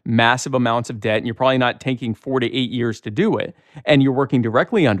running up massive amounts of debt, and you're probably not taking 4 to 8 years to do it, and you're working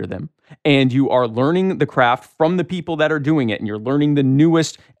directly under them, and you are learning the craft from the people that are doing it, and you're learning the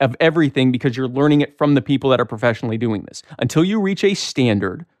newest of everything because you're learning it from the people that are professionally doing this. Until you reach a standard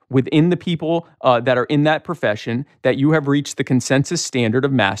within the people that are in that profession, that you have reached the consensus standard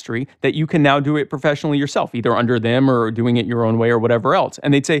of mastery, that you can now do it professionally yourself, either under them or doing it your own way or whatever else.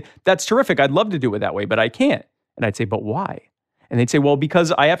 And they'd say, that's terrific. I'd love to do it that way, but I can't. And I'd say, but why? And they'd say, well,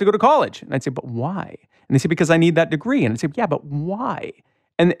 because I have to go to college. And I'd say, but why? And they say, because I need that degree. And I'd say, yeah, but why?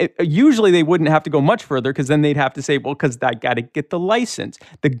 And usually they wouldn't have to go much further, because then they'd have to say, well, because I got to get the license.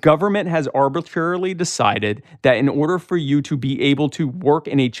 The government has arbitrarily decided that in order for you to be able to work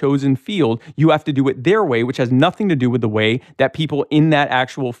in a chosen field, you have to do it their way, which has nothing to do with the way that people in that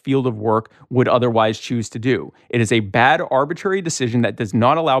actual field of work would otherwise choose to do. It is a bad, arbitrary decision that does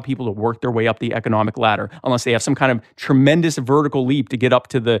not allow people to work their way up the economic ladder unless they have some kind of tremendous vertical leap to get up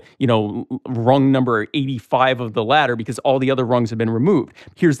to the, rung number 85 of the ladder, because all the other rungs have been removed.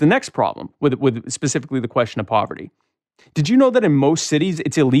 Here's the next problem with specifically the question of poverty. Did you know that in most cities,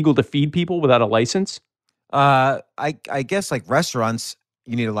 it's illegal to feed people without a license? I guess like restaurants,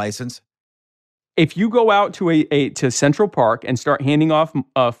 you need a license. If you go out to Central Park and start handing off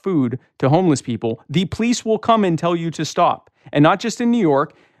food to homeless people, the police will come and tell you to stop. And not just in New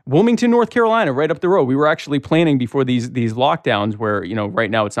York, Wilmington, North Carolina, right up the road. We were actually planning before these lockdowns where,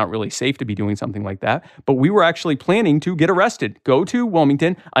 right now it's not really safe to be doing something like that. But we were actually planning to get arrested, go to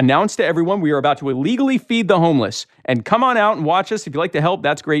Wilmington, announce to everyone we are about to illegally feed the homeless, and come on out and watch us. If you'd like to help,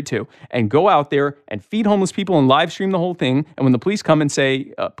 that's great too. And go out there and feed homeless people and live stream the whole thing. And when the police come and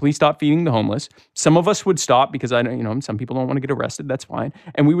say, please stop feeding the homeless, some of us would stop because I know, some people don't want to get arrested. That's fine.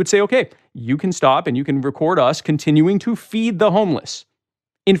 And we would say, okay, you can stop and you can record us continuing to feed the homeless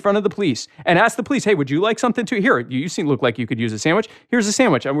in front of the police, and ask the police, hey, would you like something to? Here, you look like you could use a sandwich. Here's a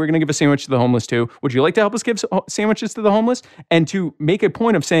sandwich, and we're going to give a sandwich to the homeless too. Would you like to help us give sandwiches to the homeless? And to make a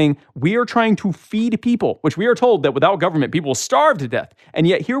point of saying, we are trying to feed people, which we are told that without government, people will starve to death. And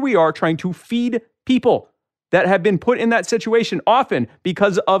yet here we are trying to feed people that have been put in that situation often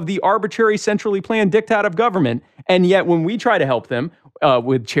because of the arbitrary centrally planned diktat of government. And yet when we try to help them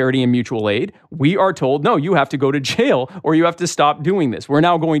with charity and mutual aid, we are told, no, you have to go to jail or you have to stop doing this. We're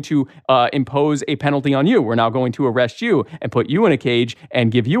now going to impose a penalty on you. We're now going to arrest you and put you in a cage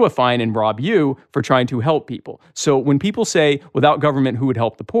and give you a fine and rob you for trying to help people. So when people say, without government, who would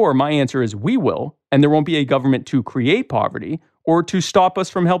help the poor? My answer is we will, and there won't be a government to create poverty or to stop us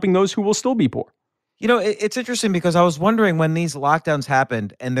from helping those who will still be poor. It's interesting because I was wondering when these lockdowns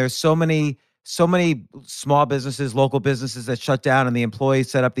happened and there's so many small businesses, local businesses that shut down, and the employees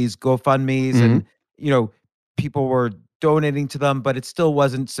set up these GoFundMes and, people were donating to them, but it still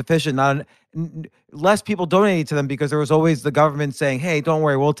wasn't sufficient. Less people donating to them because there was always the government saying, hey, don't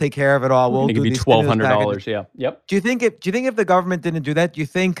worry, we'll take care of it all. We'll give you $1,200. Yeah. Yep. Do you think if the government didn't do that, do you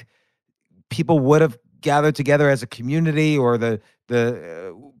think people would have gathered together as a community, or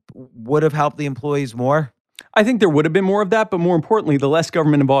would have helped the employees more? I think there would have been more of that, but more importantly, the less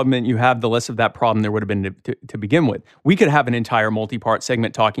government involvement you have, the less of that problem there would have been to begin with. We could have an entire multi-part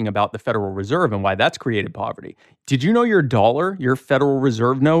segment talking about the Federal Reserve and why that's created poverty. Did you know your dollar, your Federal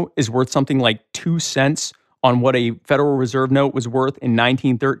Reserve note, is worth something like 2 cents on what a Federal Reserve note was worth in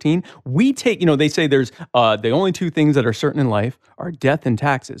 1913? We take, they say there's the only two things that are certain in life are death and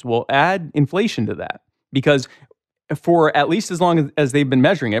taxes. Well, add inflation to that, because for at least as long as they've been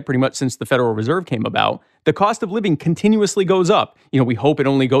measuring it, pretty much since the Federal Reserve came about, the cost of living continuously goes up. We hope it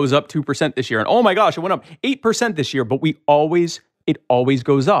only goes up 2% this year. And oh my gosh, it went up 8% this year, but it always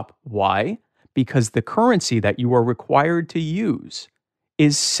goes up. Why? Because the currency that you are required to use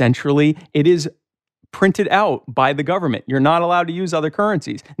is it is printed out by the government. You're not allowed to use other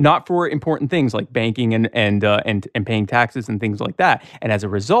currencies, not for important things like banking and paying taxes and things like that. And as a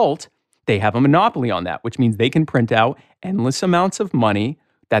result, they have a monopoly on that, which means they can print out endless amounts of money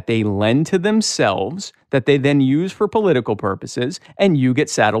that they lend to themselves, that they then use for political purposes, and you get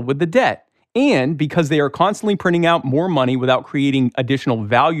saddled with the debt. And because they are constantly printing out more money without creating additional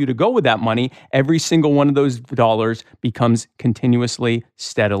value to go with that money, every single one of those dollars becomes continuously,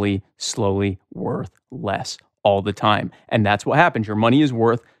 steadily, slowly worth less all the time. And that's what happens. Your money is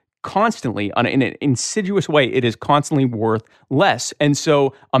worth constantly, in an insidious way, it is constantly worth less. And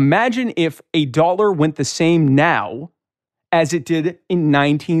so imagine if a dollar went the same now as it did in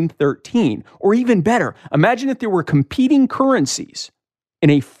 1913. Or even better, imagine if there were competing currencies in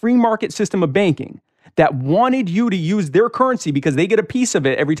a free market system of banking that wanted you to use their currency because they get a piece of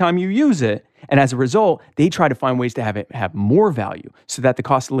it every time you use it. And as a result, they try to find ways to have it have more value so that the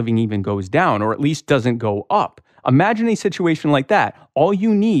cost of living even goes down or at least doesn't go up. Imagine a situation like that. All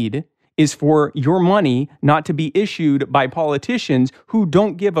you need is for your money not to be issued by politicians who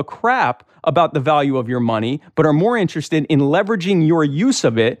don't give a crap about the value of your money, but are more interested in leveraging your use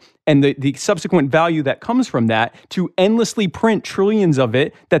of it and the subsequent value that comes from that to endlessly print trillions of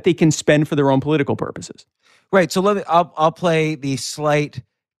it that they can spend for their own political purposes. Right. So I'll play the slight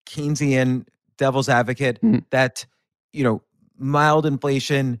Keynesian devil's advocate that, mild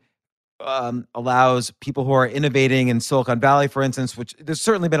inflation allows people who are innovating in Silicon Valley, for instance, which there's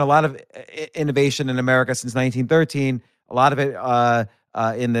certainly been a lot of innovation in America since 1913, a lot of it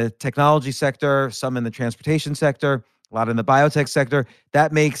in the technology sector, some in the transportation sector, a lot in the biotech sector.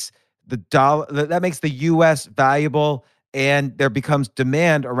 That makes the U.S. valuable, and there becomes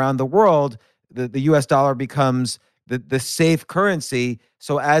demand around the world. The U.S. dollar becomes the safe currency.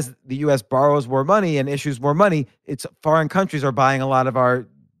 So as the U.S. borrows more money and issues more money, foreign countries are buying a lot of our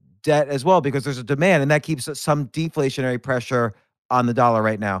debt as well because there's a demand, and that keeps some deflationary pressure on the dollar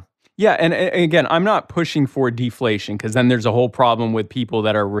right now. Yeah, and again, I'm not pushing for deflation because then there's a whole problem with people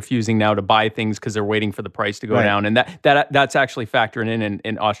that are refusing now to buy things because they're waiting for the price to go down. And that's actually factoring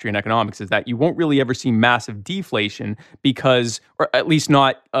in Austrian economics, is that you won't really ever see massive deflation because, or at least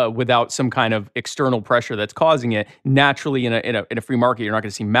not without some kind of external pressure that's causing it. Naturally, in a free market, you're not going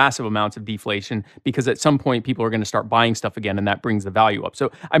to see massive amounts of deflation because at some point people are going to start buying stuff again, and that brings the value up.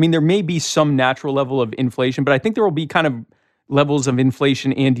 So, I mean, there may be some natural level of inflation, but I think there will be kind of levels of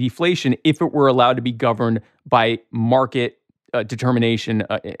inflation and deflation if it were allowed to be governed by market determination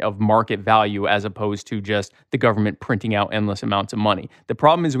of market value as opposed to just the government printing out endless amounts of money. The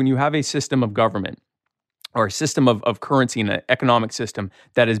problem is when you have a system of government or a system of currency and an economic system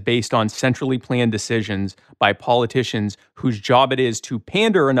that is based on centrally planned decisions by politicians whose job it is to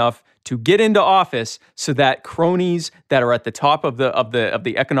pander enough to get into office so that cronies that are at the top of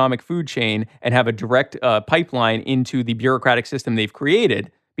the economic food chain and have a direct pipeline into the bureaucratic system they've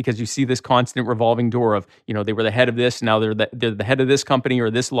created, because you see this constant revolving door of, they were the head of this, now they're the head of this company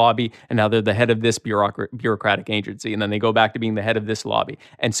or this lobby, and now they're the head of this bureaucratic agency, and then they go back to being the head of this lobby.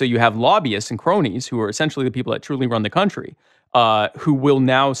 And so you have lobbyists and cronies who are essentially the people that truly run the country, who will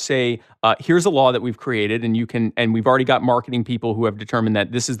now say, here's a law that we've created, and we've already got marketing people who have determined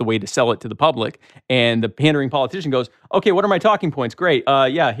that this is the way to sell it to the public. And the pandering politician goes, okay, what are my talking points? Great.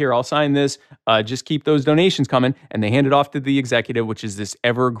 Yeah, here, I'll sign this. Just keep those donations coming. And they hand it off to the executive, which is this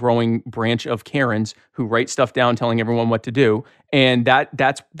ever-growing branch of Karens who write stuff down telling everyone what to do. And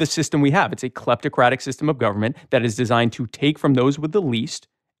that's the system we have. It's a kleptocratic system of government that is designed to take from those with the least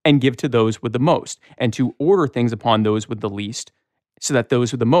and give to those with the most, and to order things upon those with the least so that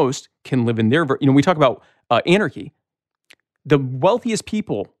those with the most can live in their... we talk about anarchy. The wealthiest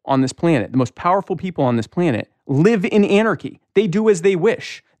people on this planet, the most powerful people on this planet, live in anarchy. They do as they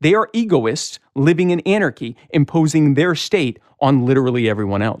wish. They are egoists living in anarchy, imposing their state on literally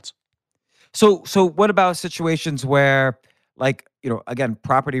everyone else. So what about situations where, again,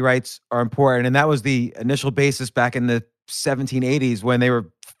 property rights are important, and that was the initial basis back in the 1780s when they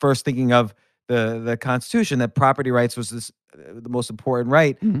were first thinking of the Constitution, that property rights was the most important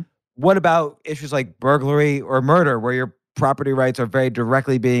right. Mm-hmm. What about issues like burglary or murder, where your property rights are very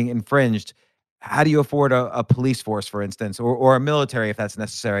directly being infringed? How do you afford a police force, for instance, or a military if that's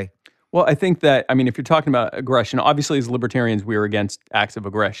necessary? Well, I think that, if you're talking about aggression, obviously as libertarians, we are against acts of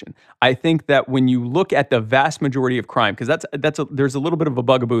aggression. I think that when you look at the vast majority of crime, because there's a little bit of a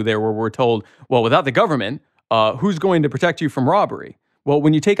bugaboo there where we're told, well, without the government, who's going to protect you from robbery? Well,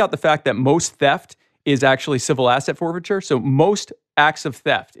 when you take out the fact that most theft is actually civil asset forfeiture. So most acts of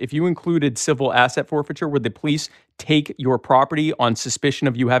theft, if you included civil asset forfeiture, where the police take your property on suspicion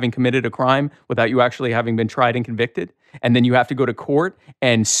of you having committed a crime without you actually having been tried and convicted, and then you have to go to court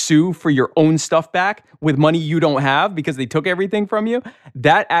and sue for your own stuff back with money you don't have because they took everything from you,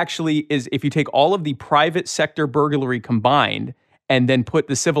 that actually is, if you take all of the private sector burglary combined and then put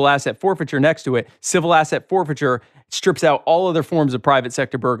the civil asset forfeiture next to it, civil asset forfeiture strips out all other forms of private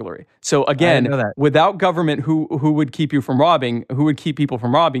sector burglary. So again, without government, who would keep you from robbing? Who would keep people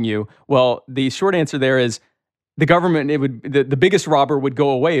from robbing you? Well, the short answer there is the government. It would the biggest robber would go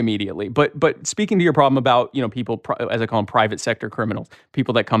away immediately. But speaking to your problem about people, as I call them, private sector criminals,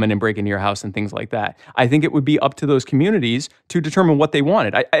 people that come in and break into your house and things like that, I think it would be up to those communities to determine what they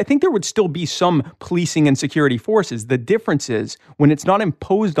wanted. I think there would still be some policing and security forces. The difference is when it's not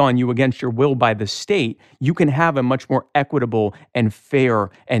imposed on you against your will by the state, you can have a much more equitable and fair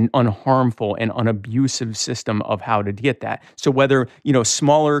and unharmful and unabusive system of how to get that. So whether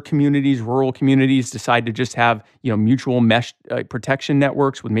smaller communities, rural communities decide to just have mutual mesh protection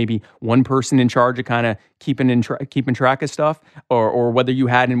networks with maybe one person in charge of kind of keeping track of stuff, or whether you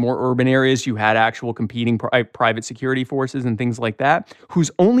had in more urban areas, you had actual competing private security forces and things like that,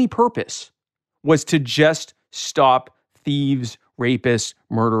 whose only purpose was to just stop thieves, rapists,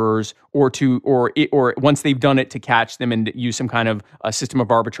 murderers, or once they've done it, to catch them and use some kind of a system of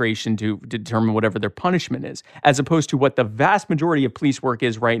arbitration to determine whatever their punishment is, as opposed to what the vast majority of police work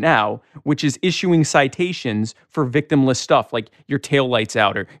is right now, which is issuing citations for victimless stuff, like your taillight's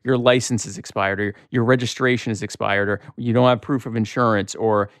out, or your license is expired, or your registration is expired, or you don't have proof of insurance,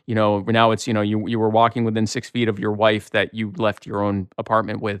 or now it's you were walking within 6 feet of your wife that you left your own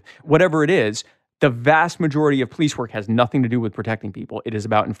apartment with. Whatever it is, the vast majority of police work has nothing to do with protecting people. It is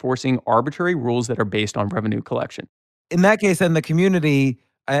about enforcing arbitrary rules that are based on revenue collection. In that case, then the community,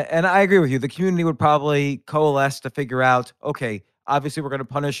 and I agree with you, the community would probably coalesce to figure out, okay, obviously we're going to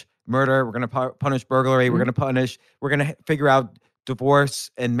punish murder, we're going to punish burglary, Mm-hmm. we're going to figure out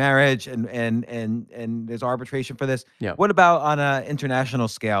divorce and marriage, and there's arbitration for this. Yeah. What about on an international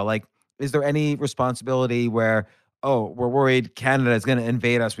scale? Like, is there any responsibility where, we're worried Canada is going to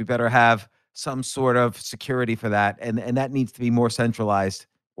invade us, we better have some sort of security for that, and that needs to be more centralized,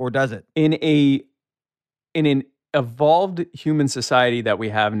 or does it? In an evolved human society that we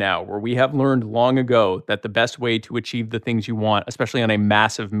have now, where we have learned long ago that the best way to achieve the things you want, especially on a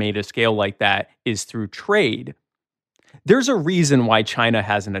massive meta scale like that, is through trade, there's a reason why China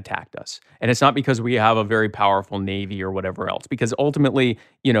hasn't attacked us. And it's not because we have a very powerful navy or whatever else. Because ultimately,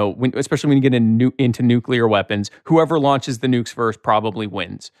 especially when you get into nuclear weapons, whoever launches the nukes first probably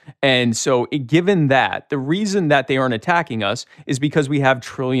wins. And so given that, the reason that they aren't attacking us is because we have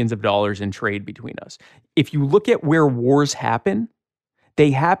trillions of dollars in trade between us. If you look at where wars happen,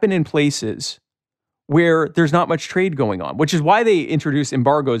 they happen in places where there's not much trade going on, which is why they introduce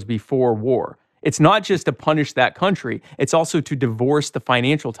embargoes before war. It's not just to punish that country. It's also to divorce the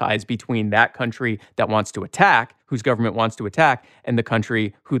financial ties between that country that wants to attack, whose government wants to attack, and the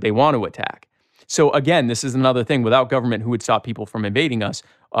country who they want to attack. So again, this is another thing. Without government, who would stop people from invading us?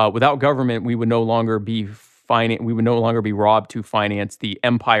 Without government, we would no longer be robbed to finance the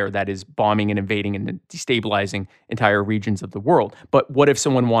empire that is bombing and invading and destabilizing entire regions of the world. But what if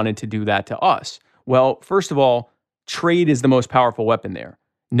someone wanted to do that to us? Well, first of all, trade is the most powerful weapon there.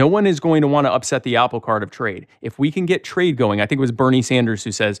 No one is going to want to upset the apple cart of trade. If we can get trade going, I think it was Bernie Sanders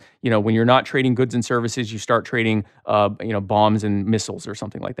who says, when you're not trading goods and services, you start trading, bombs and missiles or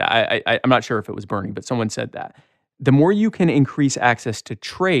something like that. I'm not sure if it was Bernie, but someone said that. The more you can increase access to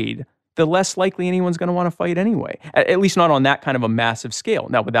trade, the less likely anyone's going to want to fight anyway, at least not on that kind of a massive scale.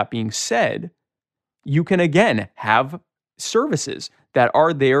 Now, with that being said, you can, again, have services that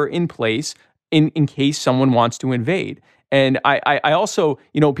are there in place in case someone wants to invade. And I also,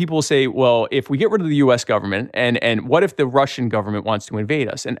 people say, well, if we get rid of the U.S. government, and what if the Russian government wants to invade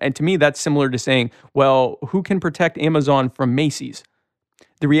us? And to me, that's similar to saying, well, who can protect Amazon from Macy's?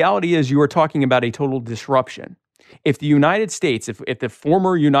 The reality is you are talking about a total disruption. If the United States, if the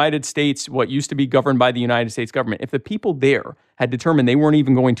former United States, what used to be governed by the United States government, if the people there had determined they weren't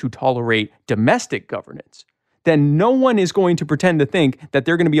even going to tolerate domestic governance, then no one is going to pretend to think that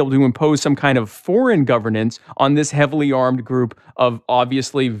they're going to be able to impose some kind of foreign governance on this heavily armed group of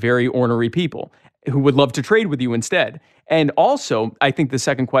obviously very ornery people who would love to trade with you instead. And also, I think the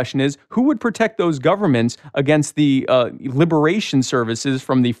second question is, who would protect those governments against the liberation services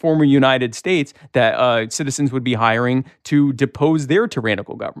from the former United States that citizens would be hiring to depose their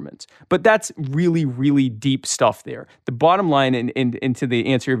tyrannical governments? But that's really, really deep stuff there. The bottom line into the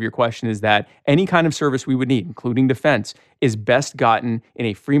answer of your question is that any kind of service we would need, including defense, is best gotten in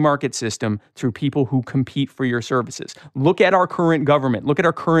a free market system through people who compete for your services. Look at our current government. Look at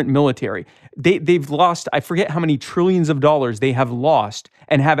our current military. They've lost, I forget how many trillions of dollars they have lost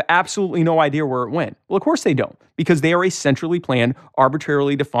and have absolutely no idea where it went. Well, of course they don't, because they are a centrally planned,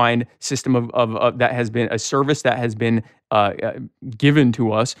 arbitrarily defined system of that has been a service that has been given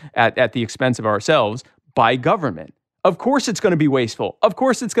to us at the expense of ourselves by government. Of course it's going to be wasteful. Of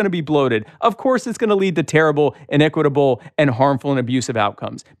course it's going to be bloated. Of course it's going to lead to terrible, inequitable, and harmful and abusive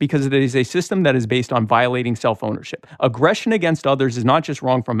outcomes, because it is a system that is based on violating self-ownership. Aggression against others is not just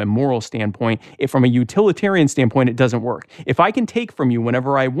wrong from a moral standpoint. From a utilitarian standpoint, it doesn't work. If I can take from you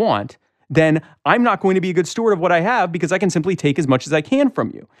whenever I want, then I'm not going to be a good steward of what I have, because I can simply take as much as I can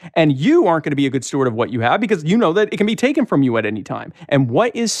from you. And you aren't going to be a good steward of what you have, because you know that it can be taken from you at any time. And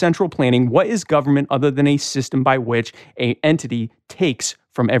what is central planning? What is government other than a system by which an entity takes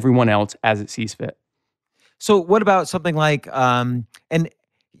from everyone else as it sees fit? So what about something like, and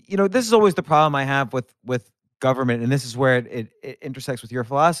this is always the problem I have with government, and this is where it intersects with your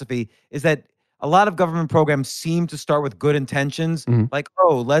philosophy, is that a lot of government programs seem to start with good intentions, like,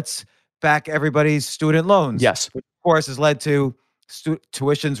 oh, let's back everybody's student loans. Yes. Which, of course, has led to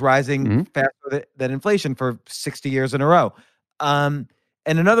tuitions rising faster than inflation for 60 years in a row. And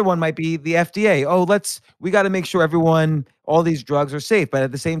another one might be the FDA. Oh, we got to make sure all these drugs are safe. But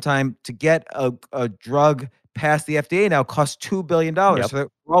at the same time, to get a drug past the FDA now costs $2 billion. Yep. So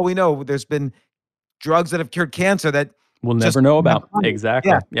for all we know, there's been drugs that have cured cancer that we'll never know about.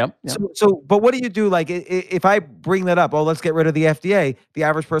 Exactly. Yeah. Yep. So, but what do you do? Like, if I bring that up, oh, let's get rid of the FDA, the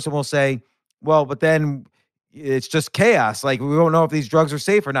average person will say, well, but then it's just chaos. Like, we don't know if these drugs are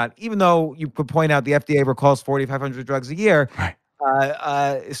safe or not, even though you could point out the FDA recalls 4,500 drugs a year. Right.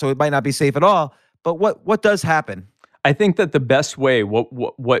 So it might not be safe at all. But what does happen? I think that the best way,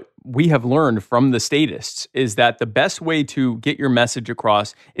 what we have learned from the statists, is that the best way to get your message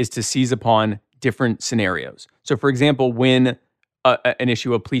across is to seize upon different scenarios. So, for example, when an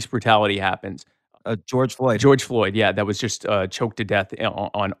issue of police brutality happens, George Floyd, yeah, that was just choked to death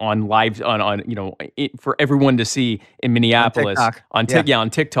on live for everyone to see in Minneapolis on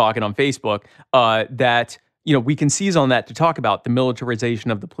TikTok and on Facebook. That we can seize on that to talk about the militarization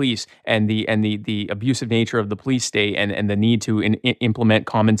of the police and the abusive nature of the police state and the need to implement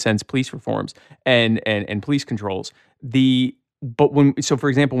common sense police reforms and police controls. For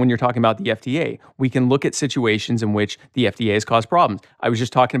example, when you're talking about the FDA, we can look at situations in which the FDA has caused problems. I was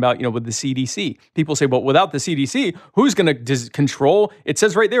just talking about, with the CDC. People say, well, without the CDC, who's going to control? It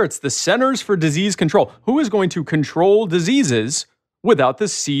says right there, it's the Centers for Disease Control. Who is going to control diseases without the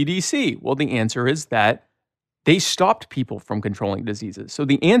CDC? Well, the answer is that they stopped people from controlling diseases. So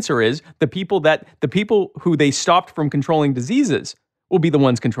the answer is the people who they stopped from controlling diseases will be the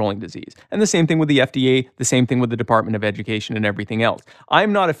ones controlling disease. And the same thing with the FDA, the same thing with the Department of Education and everything else.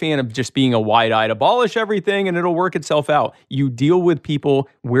 I'm not a fan of just being a wide-eyed, abolish everything and it'll work itself out. You deal with people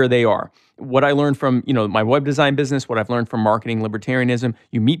where they are. What I learned from, my web design business, what I've learned from marketing libertarianism,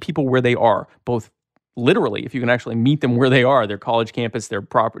 you meet people where they are, both literally, if you can actually meet them where they are, their college campus, their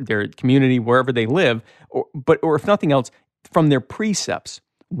community, wherever they live, or if nothing else, from their precepts.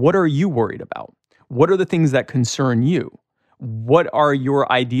 What are you worried about? What are the things that concern you? What are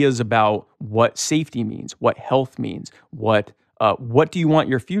your ideas about what safety means, what health means, what do you want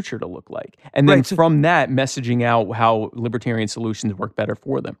your future to look like? And then from that, messaging out how libertarian solutions work better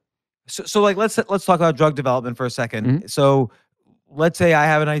for them. So like, let's talk about drug development for a second. Mm-hmm. So let's say I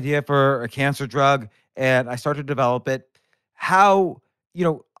have an idea for a cancer drug and I start to develop it. How,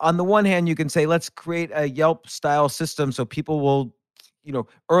 on the one hand, you can say, let's create a Yelp style system so people will,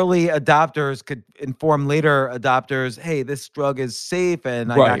 early adopters could inform later adopters, hey, this drug is safe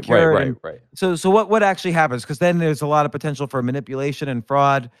and I got cured. Right. So what actually happens? Because then there's a lot of potential for manipulation and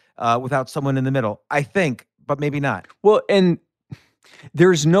fraud without someone in the middle, I think, but maybe not. Well, and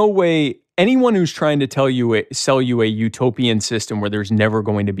there's no way anyone who's trying to sell you a utopian system where there's never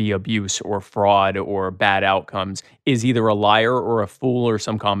going to be abuse or fraud or bad outcomes is either a liar or a fool or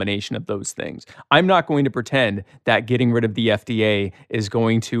some combination of those things. I'm not going to pretend that getting rid of the FDA is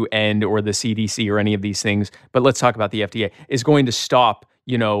going to end, or the CDC or any of these things, but let's talk about the FDA, is going to stop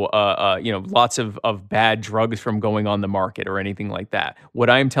lots of bad drugs from going on the market or anything like that. What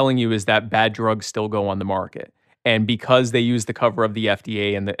I'm telling you is that bad drugs still go on the market. And because they use the cover of the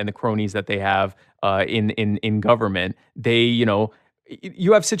FDA and the cronies that they have in government, they,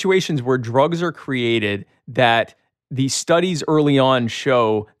 you have situations where drugs are created that the studies early on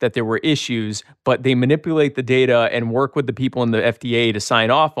show that there were issues, but they manipulate the data and work with the people in the FDA to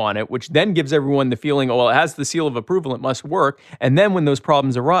sign off on it, which then gives everyone the feeling, oh, well, it has the seal of approval, it must work. And then when those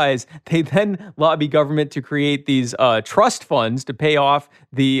problems arise, they then lobby government to create these trust funds to pay off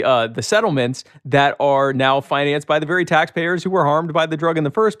the settlements that are now financed by the very taxpayers who were harmed by the drug in the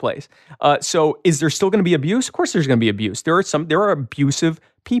first place. So is there still going to be abuse? Of course there's going to be abuse. There are abusive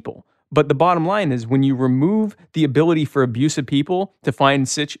people. But the bottom line is when you remove the ability for abusive people to find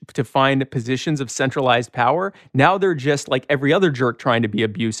positions of centralized power, now they're just like every other jerk trying to be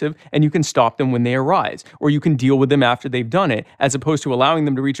abusive, and you can stop them when they arise, or you can deal with them after they've done it, as opposed to allowing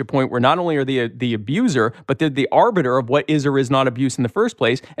them to reach a point where not only are they the abuser, but they're the arbiter of what is or is not abuse in the first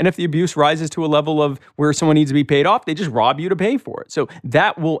place. And if the abuse rises to a level of where someone needs to be paid off, they just rob you to pay for it. So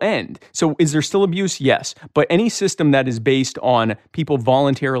that will end. So is there still abuse? Yes. But any system that is based on people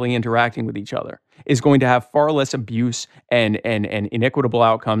voluntarily interacting with each other is going to have far less abuse and inequitable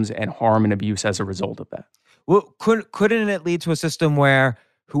outcomes and harm and abuse as a result of that. Well, couldn't it lead to a system where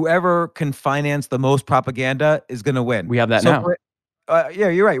whoever can finance the most propaganda is going to win? We have that now. Yeah,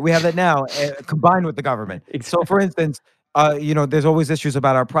 you're right. We have that now, combined with the government. Exactly. So, for instance, there's always issues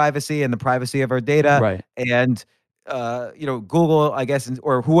about our privacy and the privacy of our data. Right. And Google, I guess,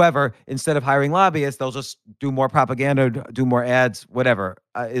 or whoever, instead of hiring lobbyists, they'll just do more propaganda, do more ads, whatever,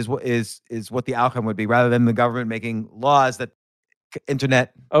 is what the outcome would be, rather than the government making laws that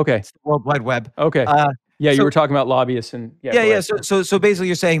internet, okay, World Wide Web. Okay. You were talking about lobbyists and So basically,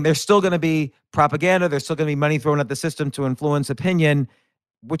 you're saying there's still going to be propaganda. There's still going to be money thrown at the system to influence opinion,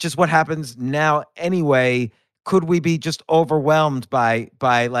 which is what happens now anyway. Could we be just overwhelmed by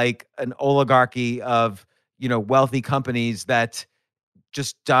like an oligarchy of wealthy companies that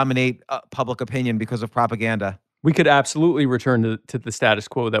just dominate public opinion because of propaganda? We could absolutely return to the status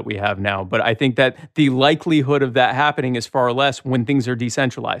quo that we have now. But I think that the likelihood of that happening is far less when things are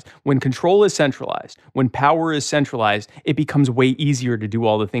decentralized. When control is centralized, when power is centralized, it becomes way easier to do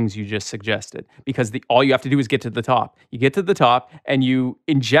all the things you just suggested, because all you have to do is get to the top. You get to the top and you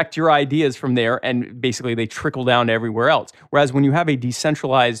inject your ideas from there, and basically they trickle down to everywhere else. Whereas when you have a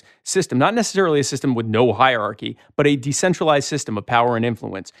decentralized system, not necessarily a system with no hierarchy, but a decentralized system of power and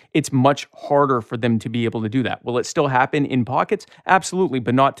influence, it's much harder for them to be able to do that. Will it still happen in pockets? Absolutely,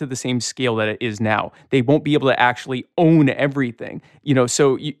 but not to the same scale that it is now. They won't be able to actually own everything.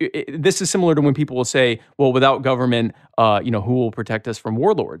 So this is similar to when people will say, well, without government, who will protect us from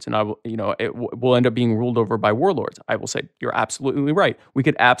warlords? And we'll end up being ruled over by warlords. I will say, you're absolutely right. We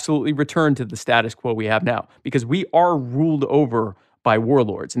could absolutely return to the status quo we have now, because we are ruled over by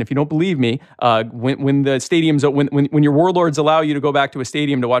warlords. And if you don't believe me, when the stadiums, when your warlords allow you to go back to a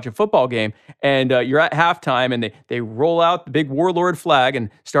stadium to watch a football game, and you're at halftime, and they roll out the big warlord flag and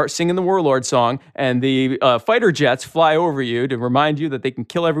start singing the warlord song, and the fighter jets fly over you to remind you that they can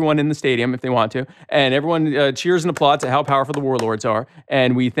kill everyone in the stadium if they want to, and everyone cheers and applauds at how powerful the warlords are,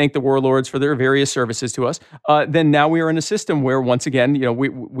 and we thank the warlords for their various services to us, then now we are in a system where, once again,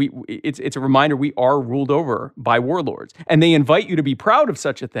 it's a reminder we are ruled over by warlords, and they invite you to be proud of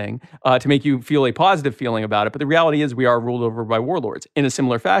such a thing to make you feel a positive feeling about it. But the reality is we are ruled over by warlords. In a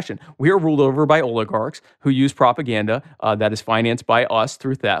similar fashion, we are ruled over by oligarchs who use propaganda that is financed by us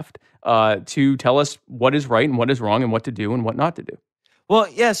through theft to tell us what is right and what is wrong and what to do and what not to do. Well,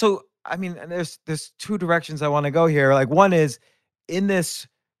 yeah. So, I mean, there's two directions I want to go here. Like, one is, in this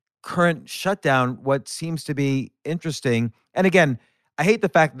current shutdown, what seems to be interesting, and again, I hate the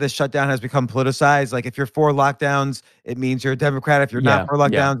fact that this shutdown has become politicized. Like, if you're for lockdowns, it means you're a Democrat. If you're not for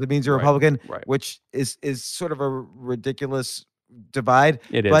lockdowns, it means you're a Republican, which is sort of a ridiculous divide.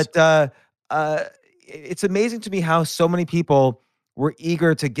 It is. But it's amazing to me how so many people were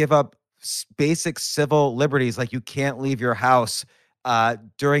eager to give up basic civil liberties, like you can't leave your house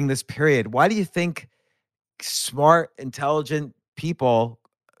during this period. Why do you think smart, intelligent people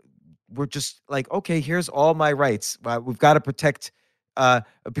were just like, okay, here's all my rights. We've got to protect.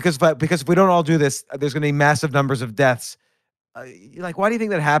 Because if we don't all do this, there's going to be massive numbers of deaths. Like, why do you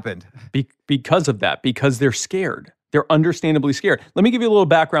think that happened? Because of that. Because they're scared. They're understandably scared. Let me give you a little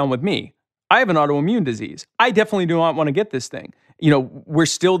background with me. I have an autoimmune disease. I definitely do not want to get this thing.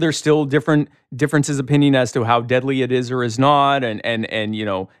 there's still differences of opinion as to how deadly it is or is not, and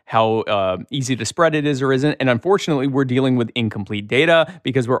how easy to spread it is or isn't. And unfortunately, we're dealing with incomplete data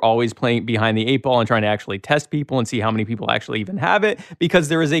because we're always playing behind the 8 ball and trying to actually test people and see how many people actually even have it, because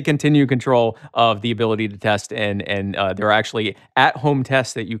there is a continued control of the ability to test, and there are actually at-home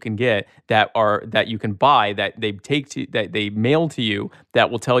tests that you can get that you can buy, that they mail to you, that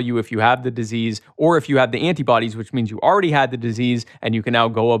will tell you if you have the disease or if you have the antibodies, which means you already had the disease, and you can now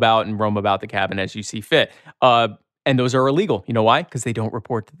go about and roam about the cabin as you see fit. And those are illegal. You know why? Because they don't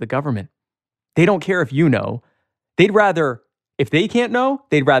report to the government. They don't care if you know. If they can't know,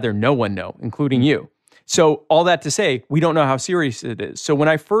 they'd rather no one know, including you. So all that to say, we don't know how serious it is. So when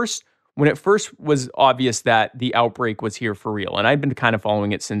it first was obvious that the outbreak was here for real, and I'd been kind of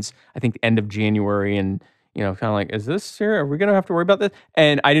following it since, I think, the end of January, and kind of like, is this here? Are we going to have to worry about this?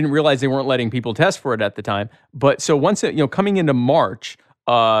 And I didn't realize they weren't letting people test for it at the time. But so once coming into March,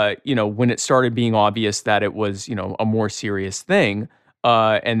 when it started being obvious that it was, a more serious thing,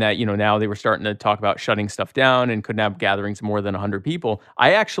 and that, now they were starting to talk about shutting stuff down and couldn't have gatherings of more than 100 people,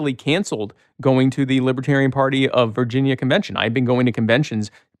 I actually canceled going to the Libertarian Party of Virginia convention. I've been going to conventions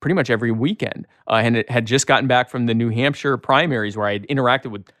pretty much every weekend, and it had just gotten back from the New Hampshire primaries where I had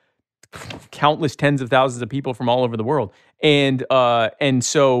interacted with countless tens of thousands of people from all over the world. And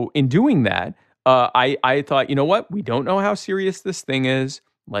so in doing that, I thought, you know what? We don't know how serious this thing is.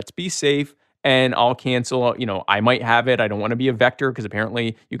 Let's be safe. And I'll cancel. I might have it. I don't want to be a vector, because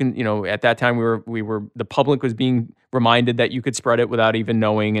apparently you can. At that time the public was being reminded that you could spread it without even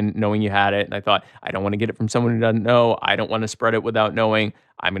knowing you had it. And I thought, I don't want to get it from someone who doesn't know. I don't want to spread it without knowing.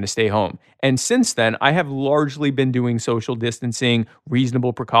 I'm going to stay home. And since then, I have largely been doing social distancing,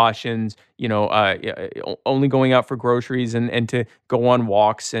 reasonable precautions, only going out for groceries and to go on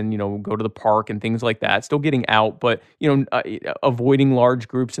walks and, go to the park and things like that. Still getting out, but, avoiding large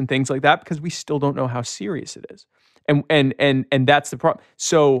groups and things like that, because we still don't know how serious it is. And that's the problem.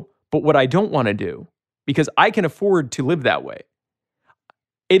 So, but what I don't want to do, because I can afford to live that way,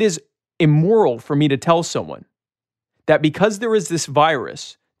 it is immoral for me to tell someone that because there is this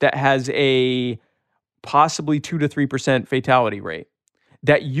virus that has a possibly 2 to 3% fatality rate,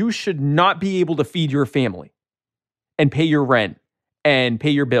 that you should not be able to feed your family and pay your rent and pay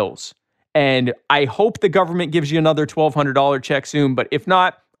your bills. And I hope the government gives you another $1,200 check soon, but if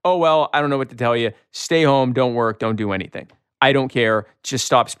not, oh well, I don't know what to tell you. Stay home, don't work, don't do anything. I don't care, just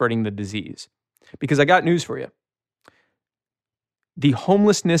stop spreading the disease. Because I got news for you. The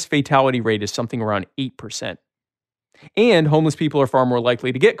homelessness fatality rate is something around 8%. And homeless people are far more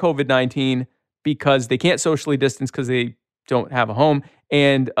likely to get COVID-19 because they can't socially distance because they don't have a home,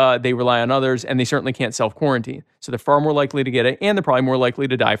 and they rely on others, and they certainly can't self-quarantine. So they're far more likely to get it, and they're probably more likely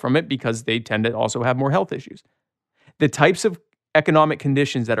to die from it because they tend to also have more health issues. The types of economic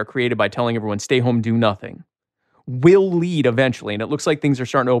conditions that are created by telling everyone, stay home, do nothing, will lead eventually, and it looks like things are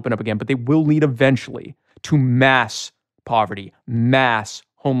starting to open up again, but they will lead eventually to mass poverty, mass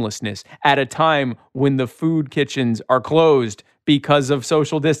homelessness at a time when the food kitchens are closed because of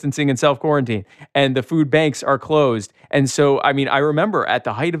social distancing and self-quarantine, and the food banks are closed. And so, I remember at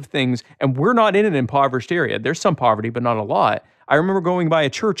the height of things, and we're not in an impoverished area. There's some poverty, but not a lot. I remember going by a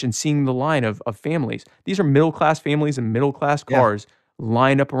church and seeing the line of families. These are middle-class families and middle-class cars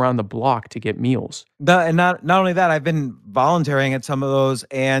line up around the block to get meals. And not only that, I've been volunteering at some of those,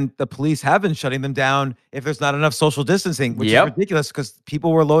 and the police have been shutting them down if there's not enough social distancing, which is ridiculous because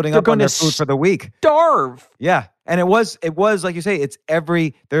people were loading up on their food for the week. Starve. Yeah. And it was like you say, this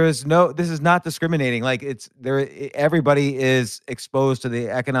is not discriminating. Like everybody is exposed to the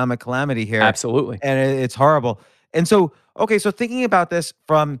economic calamity here. Absolutely. And it's horrible. And so, okay, so thinking about this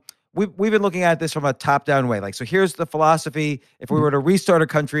we've been looking at this from a top-down way. Like, so here's the philosophy. If we were to restart a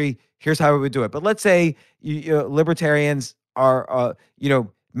country, here's how we would do it. But let's say libertarians are,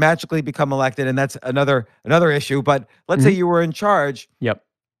 magically become elected, and that's another issue. But let's say you were in charge. Yep.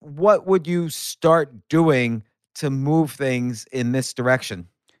 What would you start doing to move things in this direction?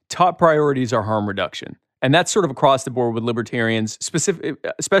 Top priorities are harm reduction. And that's sort of across the board with libertarians,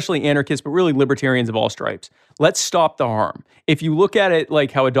 especially anarchists, but really libertarians of all stripes. Let's stop the harm. If you look at it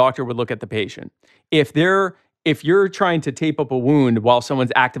like how a doctor would look at the patient, if you're trying to tape up a wound while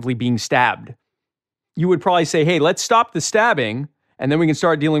someone's actively being stabbed, you would probably say, hey, let's stop the stabbing, and then we can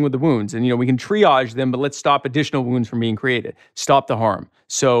start dealing with the wounds. And, we can triage them, but let's stop additional wounds from being created. Stop the harm.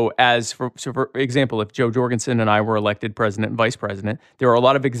 So for example, if Joe Jorgensen and I were elected president and vice president, there are a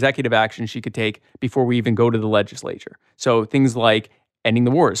lot of executive actions she could take before we even go to the legislature. So things like ending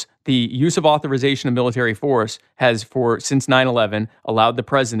the wars. The use of authorization of military force has, since 9/11, allowed the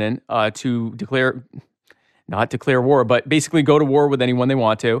president to declare, not declare war, but basically go to war with anyone they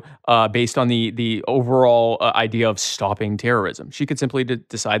want to, based on the overall idea of stopping terrorism. She could simply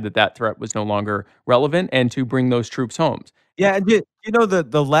decide that threat was no longer relevant and to bring those troops home. Yeah, and you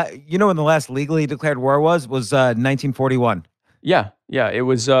know when the last legally declared war was 1941. Yeah, it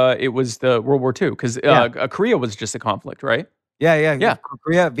was the World War II because Korea was just a conflict, right? Yeah.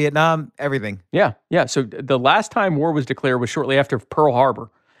 Korea, Vietnam, everything. Yeah. So the last time war was declared was shortly after Pearl Harbor.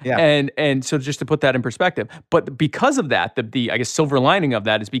 Yeah. And so just to put that in perspective, but because of that, the I guess silver lining of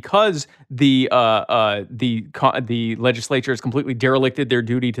that is because the legislature has completely derelicted their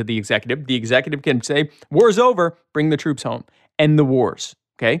duty to the executive. The executive can say, war's over, bring the troops home, end the wars.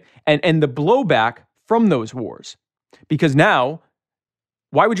 Okay. And the blowback from those wars, because now,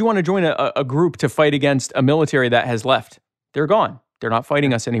 why would you want to join a group to fight against a military that has left? They're gone. They're not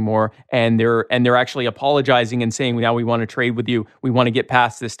fighting us anymore, and they're actually apologizing and saying, now we want to trade with you. We want to get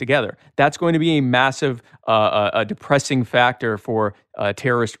past this together. That's going to be a massive, a depressing factor for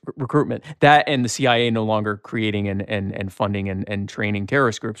terrorist recruitment. That and the CIA no longer creating and funding and training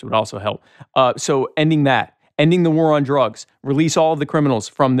terrorist groups would also help. So ending that. Ending the war on drugs, release all of the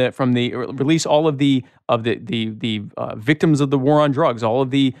criminals release all of the victims of the war on drugs, all of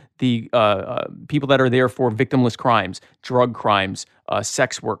the people that are there for victimless crimes, drug crimes,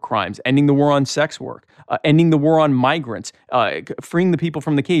 sex work crimes, ending the war on sex work, ending the war on migrants, freeing the people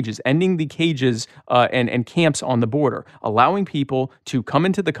from the cages, ending the cages and camps on the border, allowing people to come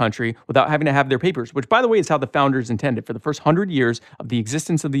into the country without having to have their papers, which, by the way, is how the founders intended. For the first 100 years of the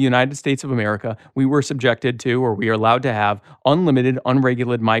existence of the United States of America, we were subjected to, or we are allowed to have, unlimited,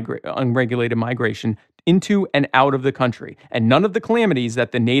 unregulated migration into and out of the country. And none of the calamities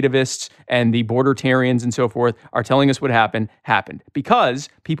that the nativists and the bordertarians and so forth are telling us would happen, happened. Because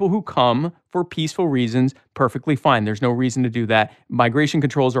people who come for peaceful reasons, perfectly fine. There's no reason to do that. Migration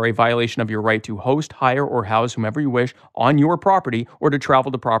controls are a violation of your right to host, hire, or house whomever you wish on your property, or to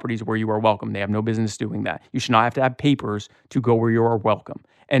travel to properties where you are welcome. They have no business doing that. You should not have to have papers to go where you are welcome.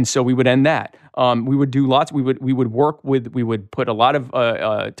 And so we would end that. We would do lots. We would put a lot of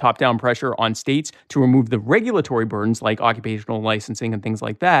top-down pressure on states to remove the regulatory burdens like occupational licensing and things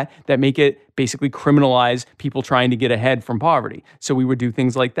like that make it basically criminalize people trying to get ahead from poverty. So we would do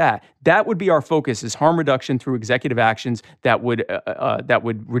things like that. That would be our focus: is harm reduction through executive actions that would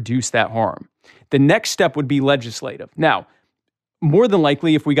reduce that harm. The next step would be legislative. Now, more than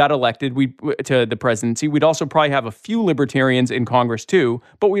likely, if we got elected to the presidency, we'd also probably have a few libertarians in Congress too,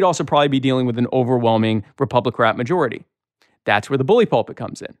 but we'd also probably be dealing with an overwhelming Republican majority. That's where the bully pulpit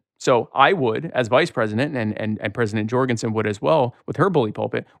comes in. So I would, as vice president, and President Jorgensen would as well with her bully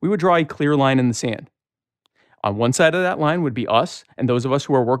pulpit, we would draw a clear line in the sand. On one side of that line would be us and those of us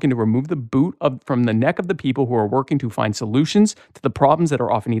who are working to remove the boot from the neck of the people who are working to find solutions to the problems that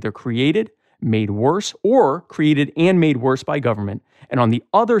are often either created, made worse, or created and made worse by government. And on the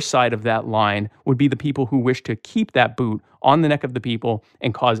other side of that line would be the people who wish to keep that boot on the neck of the people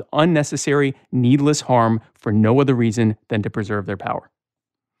and cause unnecessary, needless harm for no other reason than to preserve their power.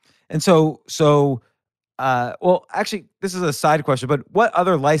 And well, actually, this is a side question, but what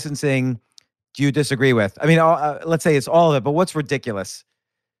other licensing do you disagree with? I mean, let's say it's all of it, but what's ridiculous?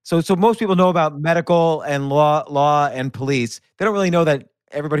 So most people know about medical and law and police. They don't really know that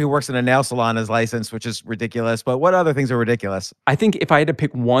everybody who works in a nail salon is licensed, which is ridiculous. But what other things are ridiculous? I think if I had to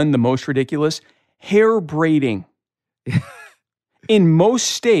pick one, the most ridiculous, hair braiding. In most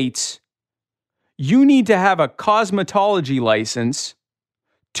states, you need to have a cosmetology license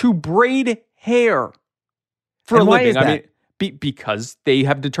to braid hair for a living. I mean, because they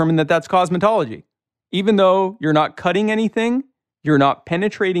have determined that that's cosmetology. Even though you're not cutting anything, you're not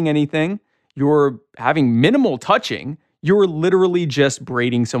penetrating anything, you're having minimal touching, you're literally just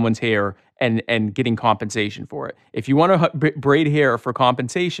braiding someone's hair and getting compensation for it. If you want to braid hair for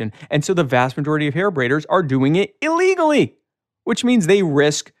compensation, and so the vast majority of hair braiders are doing it illegally, which means they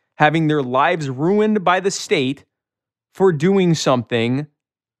risk having their lives ruined by the state for doing something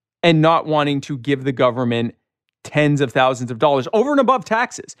and not wanting to give the government tens of thousands of dollars over and above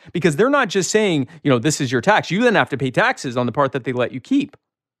taxes, because they're not just saying, this is your tax. You then have to pay taxes on the part that they let you keep.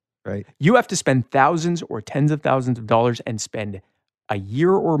 Right. You have to spend thousands or tens of thousands of dollars and spend a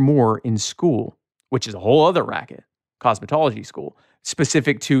year or more in school, which is a whole other racket, cosmetology school,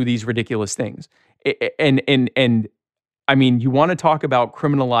 specific to these ridiculous things. And I mean, you want to talk about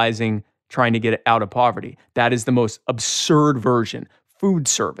criminalizing trying to get out of poverty. That is the most absurd version. Food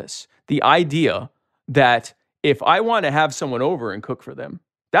service. The idea that if I want to have someone over and cook for them,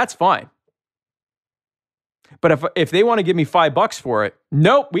 that's fine. But if they want to give me $5 for it,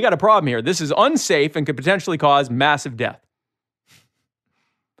 nope, we got a problem here. This is unsafe and could potentially cause massive death.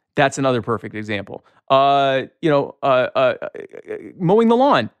 That's another perfect example. mowing the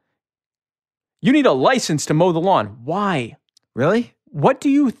lawn. You need a license to mow the lawn. Why? Really? What do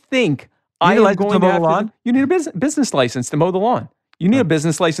you think You I need a am license going to mow to have the to lawn? do? You need a business license to mow the lawn. You need a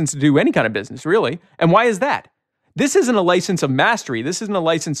business license to do any kind of business, really. And why is that? This isn't a license of mastery. This isn't a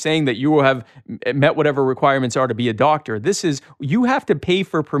license saying that you will have met whatever requirements are to be a doctor. This is, you have to pay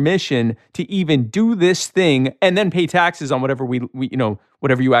for permission to even do this thing and then pay taxes on whatever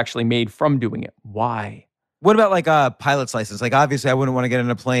whatever you actually made from doing it. Why? What about like a pilot's license? Like, obviously, I wouldn't want to get in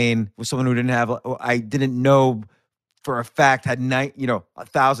a plane with someone who didn't have, I didn't know for a fact had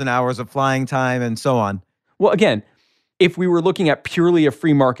 1,000 hours of flying time and so on. Well, again, if we were looking at purely a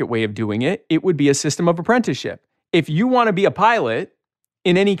free market way of doing it, it would be a system of apprenticeship. If you want to be a pilot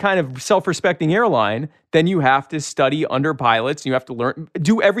in any kind of self-respecting airline, then you have to study under pilots. You have to learn,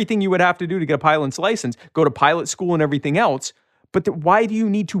 do everything you would have to do to get a pilot's license, go to pilot school and everything else. But why do you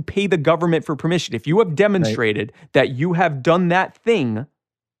need to pay the government for permission? If you have demonstrated that you have done that thing,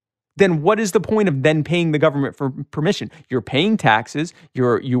 then what is the point of then paying the government for permission? You're paying taxes.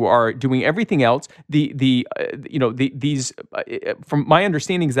 You are doing everything else. From my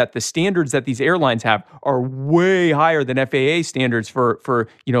understanding is that the standards that these airlines have are way higher than FAA standards for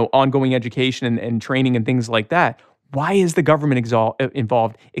ongoing education and training and things like that. Why is the government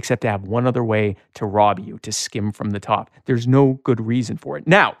involved except to have one other way to rob you, to skim from the top? There's no good reason for it.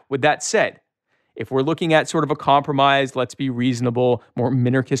 Now, with that said, if we're looking at sort of a compromise, let's be reasonable, more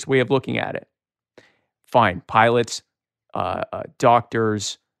minarchist way of looking at it. Fine, pilots,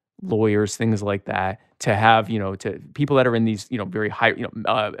 doctors, lawyers, things like that, to have, to people that are in these, very high,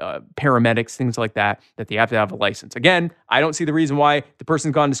 paramedics, things like that they have to have a license. Again, I don't see the reason why the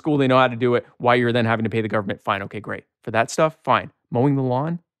person's gone to school, they know how to do it, why you're then having to pay the government. Fine, okay, great. For that stuff, fine. Mowing the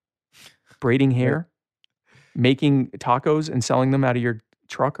lawn, braiding hair, making tacos and selling them out of your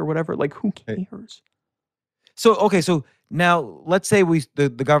truck or whatever, like who cares? So now let's say the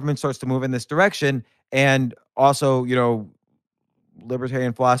government starts to move in this direction, and also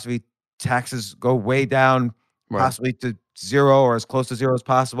libertarian philosophy, taxes go way down, possibly to zero or as close to zero as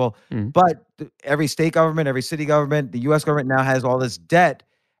possible. But every state government, every city government, the U.S. government now has all this debt.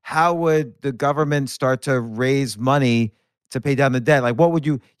 How would the government start to raise money to pay down the debt? Like, what would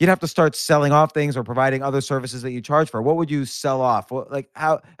you'd have to start selling off things or providing other services that you charge for. What would you sell off?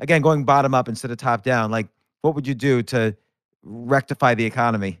 How, again, going bottom up instead of top down, like what would you do to rectify the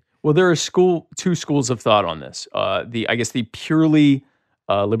economy? Well, there are two schools of thought on this. I guess the purely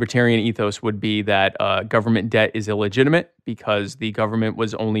libertarian ethos would be that government debt is illegitimate because the government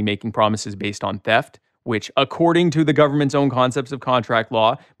was only making promises based on theft, which according to the government's own concepts of contract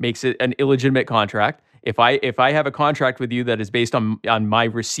law makes it an illegitimate contract. If I have a contract with you that is based on my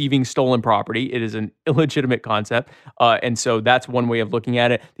receiving stolen property, it is an illegitimate concept. And so that's one way of looking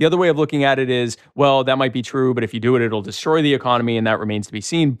at it. The other way of looking at it is, well, that might be true, but if you do it, it'll destroy the economy, and that remains to be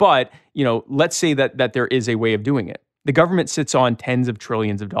seen. But, let's say that there is a way of doing it. The government sits on tens of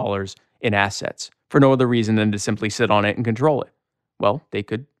trillions of dollars in assets for no other reason than to simply sit on it and control it. Well, they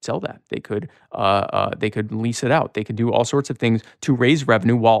could sell that. They could lease it out. They could do all sorts of things to raise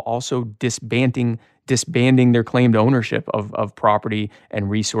revenue while also disbanding their claimed ownership of property and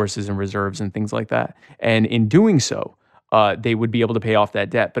resources and reserves and things like that. And in doing so, they would be able to pay off that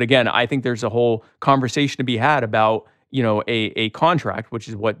debt. But again, I think there's a whole conversation to be had about a contract, which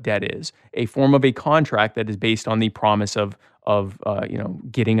is what debt is, a form of a contract that is based on the promise of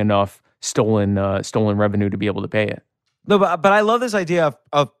getting enough stolen revenue to be able to pay it. No, but I love this idea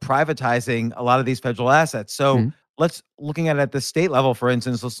of privatizing a lot of these federal assets. So let's, looking at it at the state level, for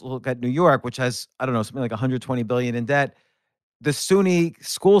instance, let's look at New York, which has, I don't know, something like 120 billion in debt. The SUNY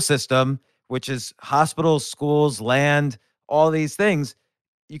school system, which is hospitals, schools, land, all these things,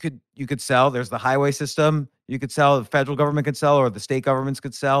 you could sell. There's the highway system. You could sell. The federal government could sell, or the state governments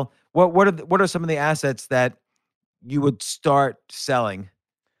could sell. What are some of the assets that you would start selling?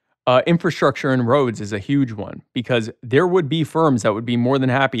 Infrastructure and roads is a huge one, because there would be firms that would be more than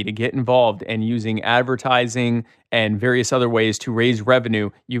happy to get involved and using advertising and various other ways to raise revenue.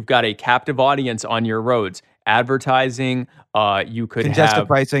 You've got a captive audience on your roads. Advertising, you could congestive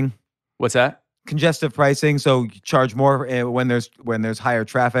pricing. What's that? Congestive pricing. So you charge more when there's higher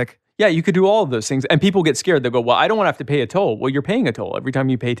traffic. Yeah, you could do all of those things. And people get scared. They go, well, I don't want to have to pay a toll. Well, you're paying a toll every time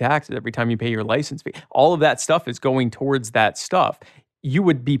you pay taxes, every time you pay your license fee. All of that stuff is going towards that stuff. You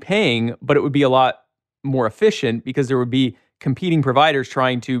would be paying, but it would be a lot more efficient because there would be competing providers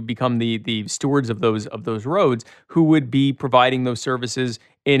trying to become the stewards of those roads, who would be providing those services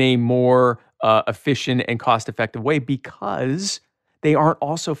in a more efficient and cost-effective way, because they aren't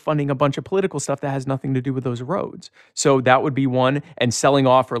also funding a bunch of political stuff that has nothing to do with those roads. So that would be one. And selling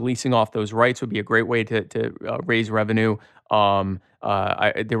off or leasing off those rights would be a great way to raise revenue.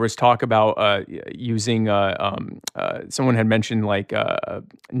 There was talk about using, someone had mentioned like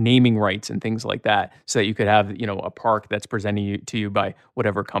naming rights and things like that, so that you could have, a park that's presented to you by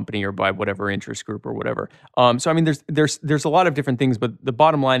whatever company or by whatever interest group or whatever. So I mean, there's a lot of different things, but the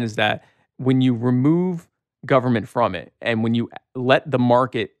bottom line is that when you remove government from it and when you let the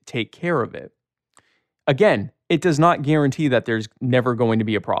market take care of it, again, it does not guarantee that there's never going to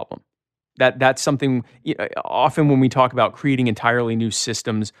be a problem. That's something, often when we talk about creating entirely new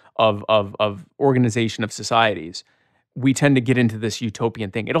systems of organization of societies, we tend to get into this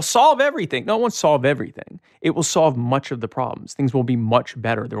utopian thing. It'll solve everything. No, it won't solve everything. It will solve much of the problems. Things will be much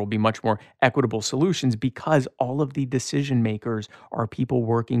better. There will be much more equitable solutions because all of the decision makers are people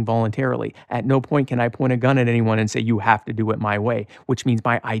working voluntarily. At no point can I point a gun at anyone and say, you have to do it my way, which means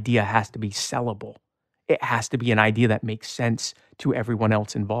my idea has to be sellable. It has to be an idea that makes sense to everyone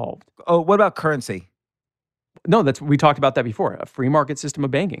else involved. Oh, what about currency? No, we talked about that before. A free market system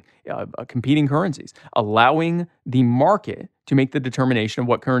of banking, competing currencies, allowing the market to make the determination of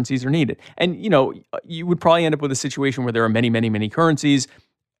what currencies are needed. And, you would probably end up with a situation where there are many, many, many currencies,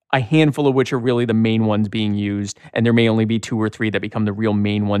 a handful of which are really the main ones being used, and there may only be 2 or 3 that become the real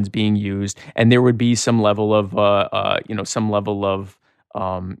main ones being used. And there would be some level of, a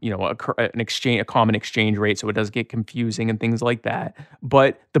common exchange rate, so it does get confusing and things like that.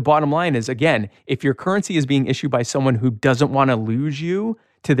 But the bottom line is, again, if your currency is being issued by someone who doesn't want to lose you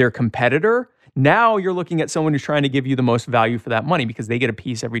to their competitor, now you're looking at someone who's trying to give you the most value for that money because they get a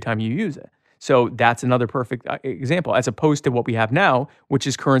piece every time you use it. So that's another perfect example, as opposed to what we have now, which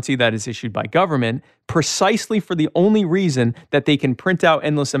is currency that is issued by government precisely for the only reason that they can print out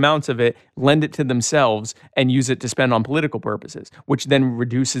endless amounts of it, lend it to themselves, and use it to spend on political purposes, which then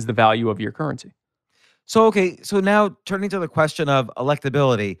reduces the value of your currency. So now turning to the question of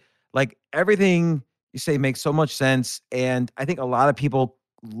electability, like everything you say makes so much sense. And I think a lot of people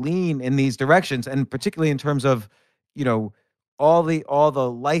lean in these directions, and particularly in terms of, all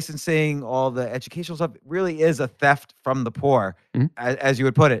the licensing, all the educational stuff really is a theft from the poor, as you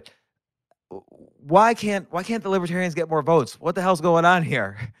would put it. Why can't the libertarians get more votes? What the hell's going on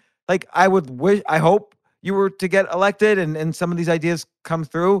here? Like, I hope you were to get elected and some of these ideas come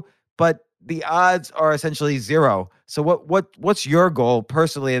through, but the odds are essentially zero. So what's your goal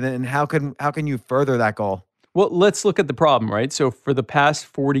personally, and how can you further that goal? Well, let's look at the problem, right? So for the past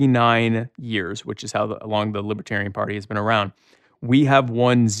 49 years, which is how long the Libertarian Party has been around, we have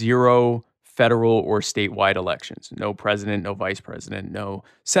won 0 federal or statewide elections. No president, no vice president, no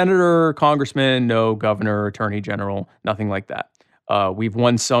senator, congressman, no governor, attorney general, nothing like that. We've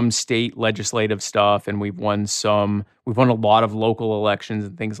won some state legislative stuff, and we've won a lot of local elections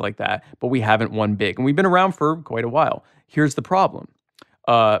and things like that, but we haven't won big. And we've been around for quite a while. Here's the problem.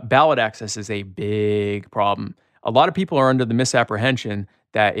 Ballot access is a big problem. A lot of people are under the misapprehension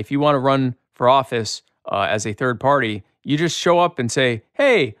that if you want to run for office as a third party, you just show up and say,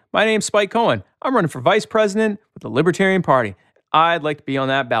 hey, my name's Spike Cohen. I'm running for vice president with the Libertarian Party. I'd like to be on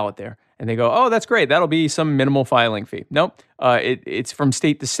that ballot there. And they go, oh, that's great. That'll be some minimal filing fee. Nope. It's from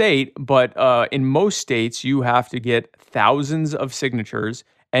state to state, but in most states, you have to get thousands of signatures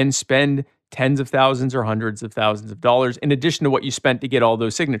and spend tens of thousands or hundreds of thousands of dollars in addition to what you spent to get all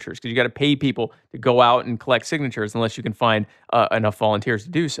those signatures, because you got to pay people to go out and collect signatures unless you can find enough volunteers to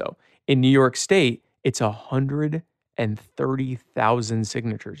do so. In New York State, it's 130,000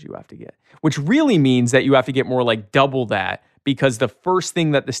 signatures you have to get, which really means that you have to get more like double that, because the first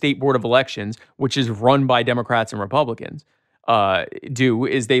thing that the State Board of Elections, which is run by Democrats and Republicans, do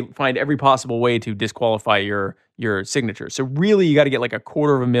is they find every possible way to disqualify your signatures. So really, you got to get like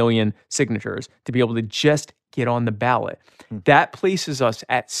 250,000 signatures to be able to just get on the ballot. That places us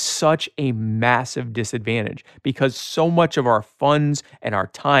at such a massive disadvantage because so much of our funds and our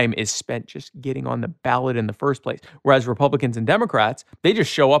time is spent just getting on the ballot in the first place. Whereas Republicans and Democrats, they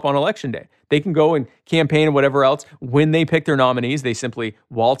just show up on election day. They can go and campaign and whatever else. When they pick their nominees, they simply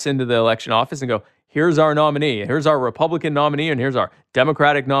waltz into the election office and go, here's our nominee, here's our Republican nominee, and here's our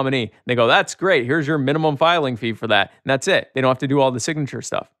Democratic nominee. And they go, that's great. Here's your minimum filing fee for that. And that's it. They don't have to do all the signature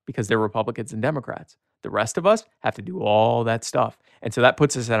stuff because they're Republicans and Democrats. The rest of us have to do all that stuff. And so that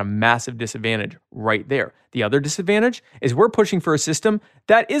puts us at a massive disadvantage right there. The other disadvantage is we're pushing for a system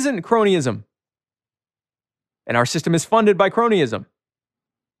that isn't cronyism. And our system is funded by cronyism.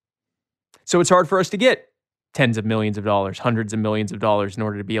 So it's hard for us to get tens of millions of dollars, hundreds of millions of dollars in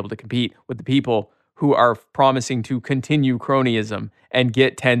order to be able to compete with the people who are promising to continue cronyism and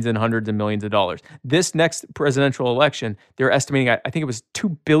get tens and hundreds of millions of dollars. This next presidential election, they're estimating, I think it was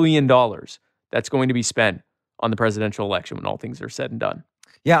 $2 billion that's going to be spent on the presidential election when all things are said and done.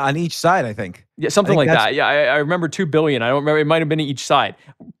 Yeah, on each side, I think. Yeah, something like that. Yeah, I remember $2 billion. I don't remember. It might have been each side.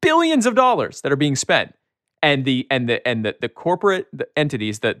 Billions of dollars that are being spent, and the corporate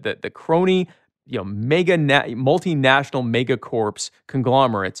entities, the crony, multinational mega corps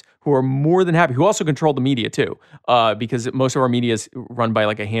conglomerates who are more than happy, who also control the media too, because most of our media is run by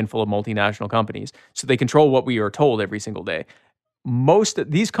like a handful of multinational companies, so they control what we are told every single day. Most of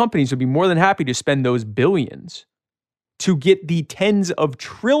these companies would be more than happy to spend those billions to get the tens of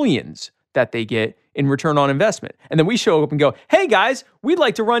trillions that they get in return on investment. And then we show up and go, hey guys, we'd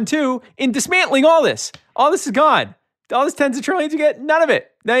like to run too in dismantling all this. All this is gone. All this tens of trillions you get, none of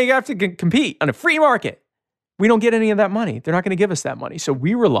it. Now you have to compete on a free market. We don't get any of that money. They're not going to give us that money. So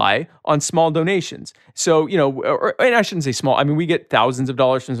we rely on small donations. So, and I shouldn't say small. I mean, we get thousands of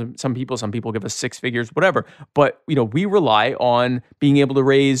dollars from some people. Some people give us six figures, whatever. But, we rely on being able to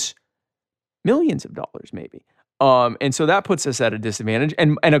raise millions of dollars maybe. And so that puts us at a disadvantage.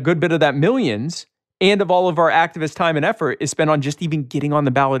 And a good bit of that millions and of all of our activist time and effort is spent on just even getting on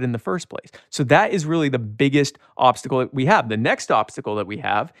the ballot in the first place. So that is really the biggest obstacle that we have. The next obstacle that we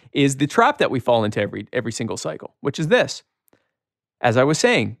have is the trap that we fall into every single cycle, which is this. As I was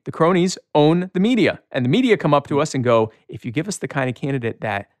saying, the cronies own the media, and the media come up to us and go, if you give us the kind of candidate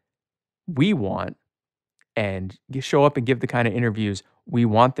that we want and you show up and give the kind of interviews we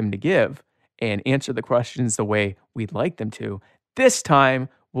want them to give, and answer the questions the way we'd like them to, this time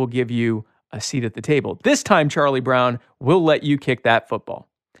we'll give you a seat at the table. This time, Charlie Brown, we'll let you kick that football.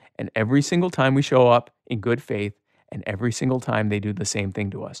 And every single time we show up in good faith, and every single time they do the same thing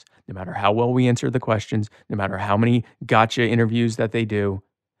to us, no matter how well we answer the questions, no matter how many gotcha interviews that they do,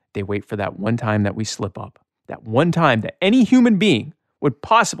 they wait for that one time that we slip up. That one time that any human being would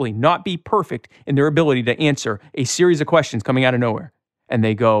possibly not be perfect in their ability to answer a series of questions coming out of nowhere. And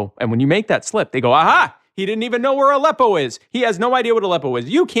they go, and when you make that slip, they go, aha, he didn't even know where Aleppo is. He has no idea what Aleppo is.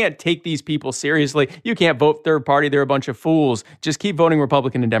 You can't take these people seriously. You can't vote third party. They're a bunch of fools. Just keep voting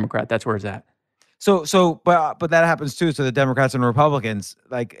Republican and Democrat. That's where it's at. But that happens too. So the Democrats and Republicans,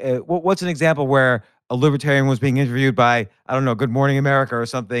 like, what's an example where a libertarian was being interviewed by, I don't know, Good Morning America or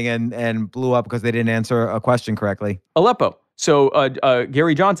something, and blew up because they didn't answer a question correctly? Aleppo. So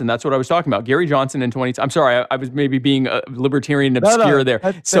Gary Johnson, that's what I was talking about. Gary Johnson in 20... I'm sorry, I was maybe being a libertarian obscure there.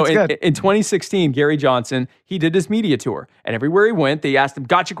 That's in 2016, Gary Johnson, he did his media tour. And everywhere he went, they asked him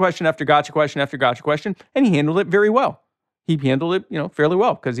gotcha question after gotcha question after gotcha question. And he handled it very well. He handled it, fairly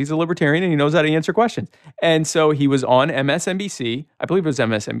well because he's a libertarian and he knows how to answer questions. And so he was on MSNBC. I believe it was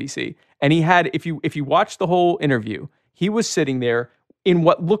MSNBC. And he had, if you watch the whole interview, he was sitting there in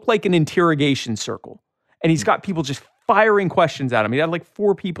what looked like an interrogation circle. And he's got people just firing questions at him. He had like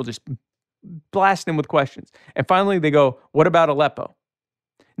 4 people just blasting him with questions. And finally they go, what about Aleppo?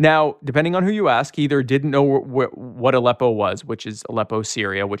 Now, depending on who you ask, he either didn't know what Aleppo was, which is Aleppo,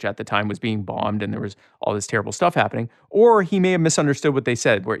 Syria, which at the time was being bombed and there was all this terrible stuff happening, or he may have misunderstood what they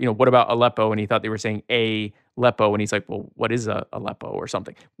said, where, what about Aleppo? And he thought they were saying Aleppo, and he's like, well, what is Aleppo or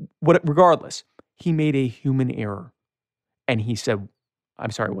something? Regardless, he made a human error. And he said,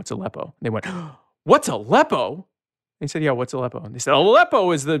 I'm sorry, what's Aleppo? And they went, what's Aleppo? He said, yeah, what's Aleppo? And they said, Aleppo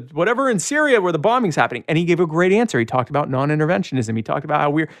is the whatever in Syria where the bombing's happening. And he gave a great answer. He talked about non-interventionism. He talked about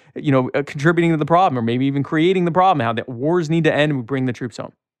how we're, contributing to the problem or maybe even creating the problem, how the wars need to end and we bring the troops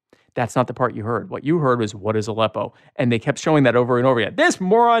home. That's not the part you heard. What you heard was, what is Aleppo? And they kept showing that over and over again. This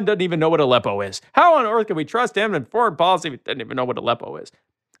moron doesn't even know what Aleppo is. How on earth can we trust him in foreign policy if he doesn't even know what Aleppo is?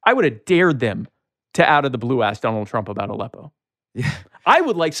 I would have dared them to out of the blue ask Donald Trump about Aleppo. Yeah. I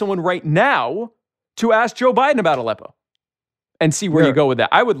would like someone right now to ask Joe Biden about Aleppo and see where you go with that.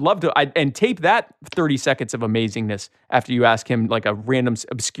 I would love to, and tape that 30 seconds of amazingness after you ask him like a random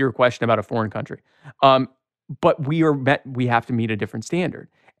obscure question about a foreign country. But we have to meet a different standard.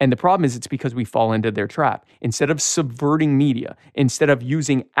 And the problem is it's because we fall into their trap. Instead of subverting media, instead of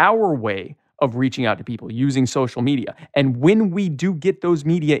using our way of reaching out to people, using social media. And when we do get those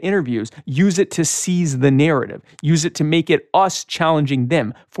media interviews, use it to seize the narrative. Use it to make it us challenging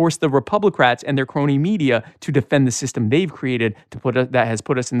them. Force the Republicrats and their crony media to defend the system they've created that has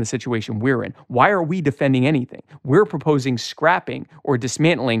put us in the situation we're in. Why are we defending anything? We're proposing scrapping or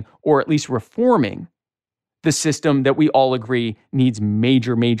dismantling or at least reforming the system that we all agree needs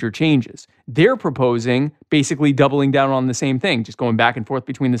major, major changes. They're proposing basically doubling down on the same thing, just going back and forth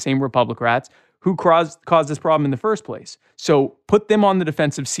between the same Republicrats who caused this problem in the first place. So put them on the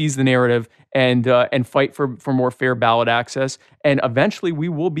defensive, seize the narrative, and fight for more fair ballot access. And eventually, we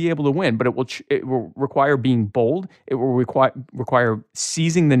will be able to win. But it will require being bold. It will require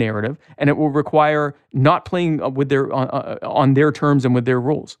seizing the narrative, and it will require not playing with their on their terms and with their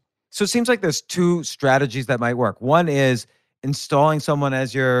rules. So it seems like there's two strategies that might work. One is installing someone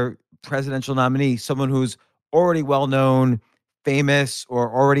as your presidential nominee, someone who's already well known, famous,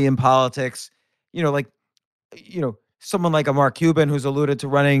 or already in politics. Like, someone like a Mark Cuban who's alluded to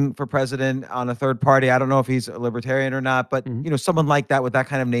running for president on a third party. I don't know if he's a libertarian or not, but someone like that with that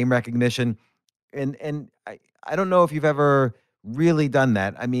kind of name recognition. And I don't know if you've ever really done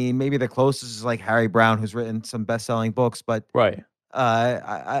that. I mean, maybe the closest is like Harry Brown, who's written some best-selling books, but right.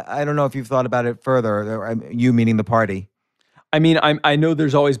 I don't know if you've thought about it further. You meaning the party? I mean, I know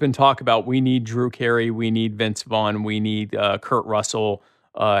there's always been talk about we need Drew Carey, we need Vince Vaughn, we need Kurt Russell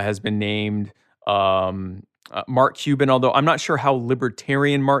has been named. Mark Cuban, although I'm not sure how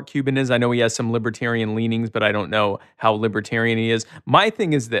libertarian Mark Cuban is. I know he has some libertarian leanings, but I don't know how libertarian he is. My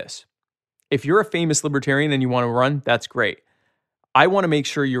thing is this. If you're a famous libertarian and you want to run, that's great. I want to make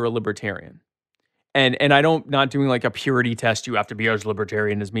sure you're a libertarian. And I don't, not doing like a purity test, you have to be as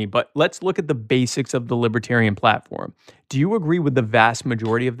libertarian as me, but let's look at the basics of the libertarian platform. Do you agree with the vast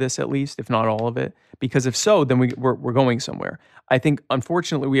majority of this, at least, if not all of it? Because if so, then we're going somewhere. I think,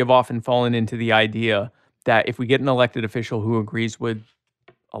 unfortunately, we have often fallen into the idea that if we get an elected official who agrees with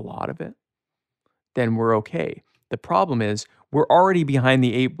a lot of it, then we're okay. The problem is we're already behind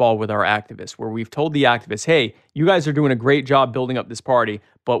the 8 ball with our activists, where we've told the activists, hey, you guys are doing a great job building up this party,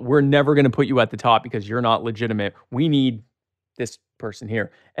 but we're never going to put you at the top because you're not legitimate. We need this person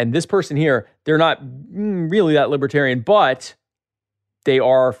here. And this person here, they're not really that libertarian, but they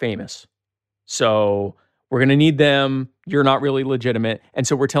are famous. So we're going to need them. You're not really legitimate. And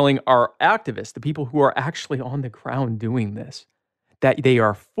so we're telling our activists, the people who are actually on the ground doing this, that they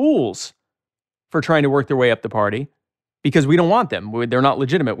are fools for trying to work their way up the party because we don't want them. They're not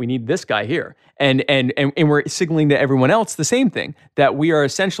legitimate. We need this guy here. And we're signaling to everyone else the same thing, that we are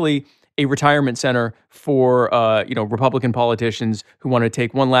essentially a retirement center for Republican politicians who want to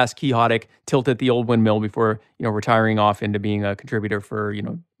take one last quixotic, tilt at the old windmill before retiring off into being a contributor for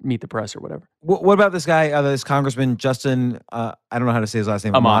Meet the Press or whatever. What about this guy, this Congressman Justin? I don't know how to say his last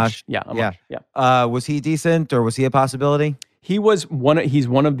name. Amash. Yeah, Amash. Yeah. Was he decent, or was he a possibility? He's one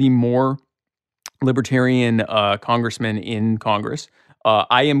of the more libertarian congressmen in Congress.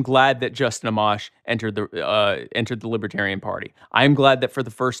 I am glad that Justin Amash entered the Libertarian Party. I am glad that for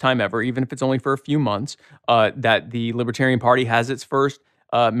the first time ever, even if it's only for a few months, that the Libertarian Party has its first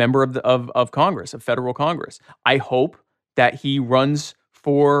member of Congress, of federal Congress. I hope that he runs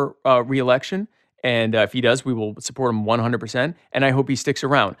for re-election. And if he does, we will support him 100%. And I hope he sticks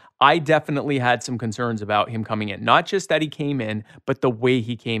around. I definitely had some concerns about him coming in. Not just that he came in, but the way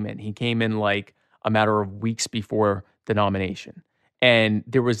he came in. He came in like a matter of weeks before the nomination. And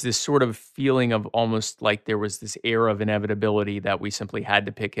there was this sort of feeling of almost like there was this air of inevitability that we simply had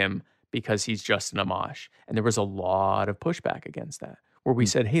to pick him because he's Justin Amash. And there was a lot of pushback against that, where we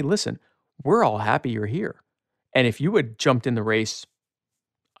said, hey, listen, we're all happy you're here. And if you had jumped in the race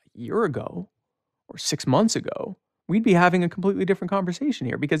a year ago or 6 months ago, we'd be having a completely different conversation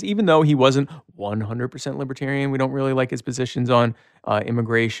here. Because even though he wasn't 100% libertarian, we don't really like his positions on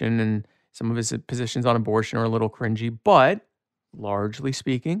immigration, and some of his positions on abortion are a little cringy, but largely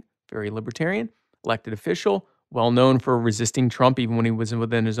speaking, very libertarian, elected official, well known for resisting Trump even when he was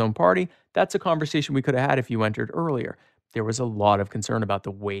within his own party. That's a conversation we could have had if you entered earlier. There was a lot of concern about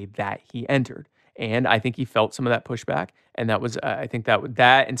the way that he entered. And I think he felt some of that pushback. And that was, I think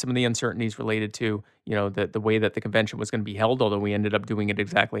that and some of the uncertainties related to, the way that the convention was going to be held, although we ended up doing it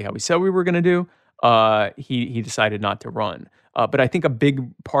exactly how we said we were going to do, he decided not to run. But I think a big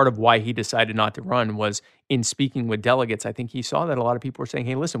part of why he decided not to run was in speaking with delegates. I think he saw that a lot of people were saying,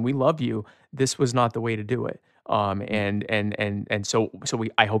 hey, listen, we love you. This was not the way to do it. So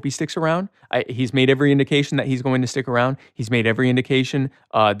I hope he sticks around. He's made every indication that he's going to stick around. He's made every indication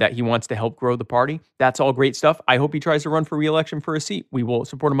that he wants to help grow the party. That's all great stuff. I hope he tries to run for re-election for a seat. We will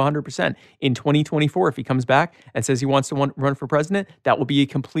support him 100%. In 2024, if he comes back and says he wants to run for president, that will be a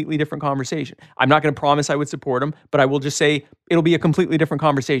completely different conversation. I'm not going to promise I would support him, but I will just say it'll be a completely different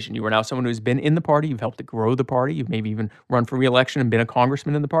conversation. You are now someone who's been in the party. You've helped to grow the party. You've maybe even run for re-election and been a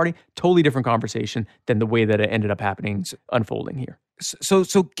congressman in the party. Totally different conversation than the way that it ended up happening, unfolding here. So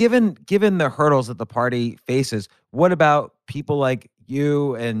given the hurdles that the party faces, what about people like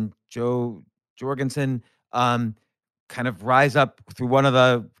you and Joe Jorgensen kind of rise up through one of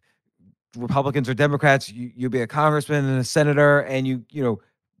the Republicans or Democrats? You be a congressman and a senator, and you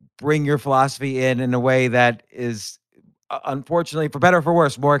bring your philosophy in a way that is, unfortunately, for better or for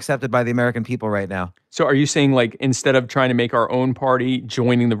worse, more accepted by the American people right now. So are you saying, like, instead of trying to make our own party,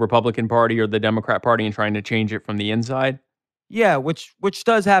 joining the Republican Party or the Democrat Party and trying to change it from the inside? Yeah, which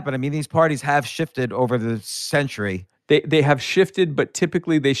does happen. I mean, these parties have shifted over the century. They have shifted, but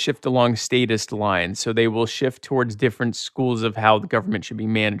typically they shift along statist lines. So they will shift towards different schools of how the government should be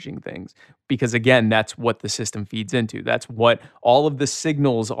managing things. Because again, that's what the system feeds into. That's what all of the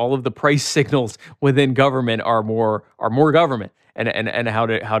signals, all of the price signals within government are more government, and how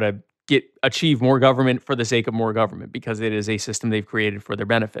to achieve more government for the sake of more government, because it is a system they've created for their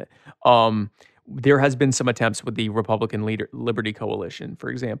benefit. There has been some attempts with the Republican Liberty Coalition, for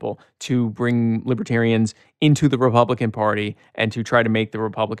example, to bring libertarians into the Republican Party and to try to make the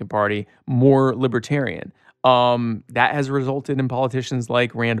Republican Party more libertarian. That has resulted in politicians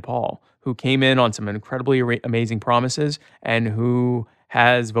like Rand Paul, who came in on some incredibly amazing promises and who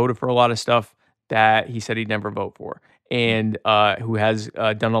has voted for a lot of stuff that he said he'd never vote for, and who has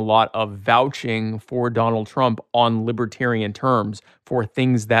done a lot of vouching for Donald Trump on libertarian terms for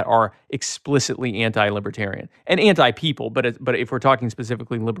things that are explicitly anti-libertarian and anti-people. But if we're talking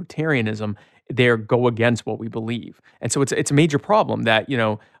specifically libertarianism, they go against what we believe, and so it's a major problem that,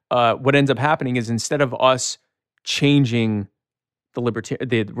 what ends up happening is, instead of us changing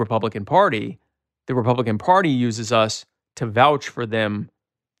the Republican Party, the Republican Party uses us to vouch for them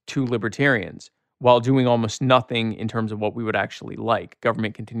to libertarians, while doing almost nothing in terms of what we would actually like.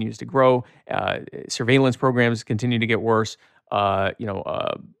 Government continues to grow. Surveillance programs continue to get worse. The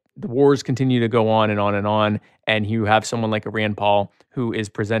wars continue to go on and on and on. And you have someone like a Rand Paul, who is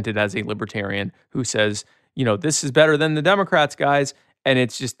presented as a libertarian, who says, this is better than the Democrats, guys. And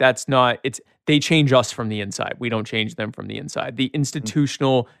it's just, they change us from the inside. We don't change them from the inside. The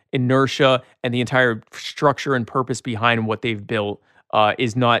institutional inertia and the entire structure and purpose behind what they've built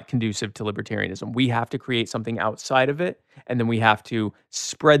is not conducive to libertarianism. We have to create something outside of it, and then we have to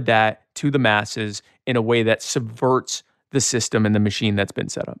spread that to the masses in a way that subverts the system and the machine that's been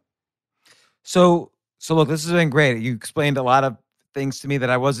set up. So look, this has been great. You explained a lot of things to me that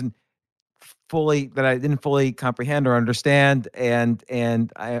I didn't fully comprehend or understand, and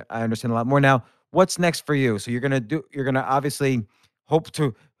I understand a lot more now. What's next for you? So you're gonna obviously hope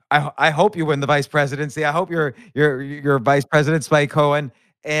to. I hope you win the vice presidency. I hope you're vice president, Spike Cohen.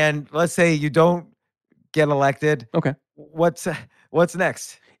 And let's say you don't get elected. Okay. What's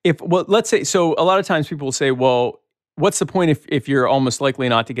next? Let's say, so a lot of times people will say, well, what's the point if you're almost likely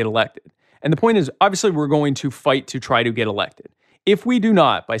not to get elected? And the point is, obviously, we're going to fight to try to get elected. If we do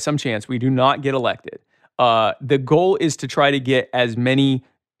not, by some chance, we do not get elected, the goal is to try to get as many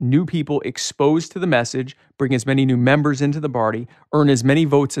new people exposed to the message, bring as many new members into the party, earn as many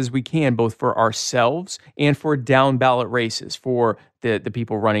votes as we can, both for ourselves and for down ballot races, for the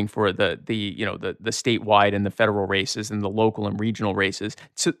people running for the statewide and the federal races and the local and regional races,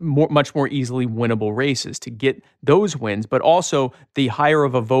 to much more easily winnable races, to get those wins. But also, the higher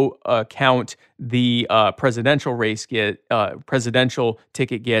of a vote count the presidential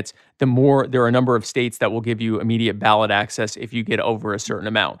ticket gets, the more there are a number of states that will give you immediate ballot access if you get over a certain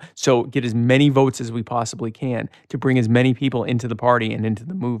amount. So get as many votes as we possibly can to bring as many people into the party and into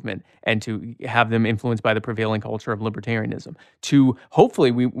the movement, and to have them influenced by the prevailing culture of libertarianism, to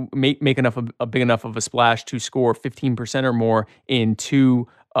hopefully we make a big enough of a splash to score 15% or more in two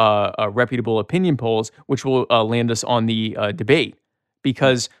reputable opinion polls, which will land us on the debate.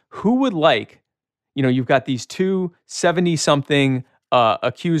 Because who would like, you've got these two 70-something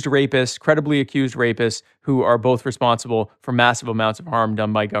credibly accused rapists, who are both responsible for massive amounts of harm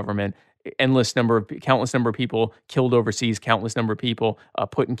done by government, countless number of people killed overseas, countless number of people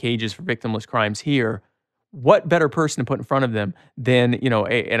put in cages for victimless crimes here. What better person to put in front of them than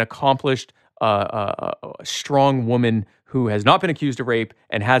an accomplished, strong woman who has not been accused of rape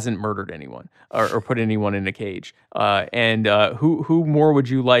and hasn't murdered anyone or put anyone in a cage? And who more would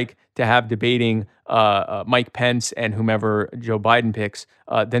you like to have debating Mike Pence and whomever Joe Biden picks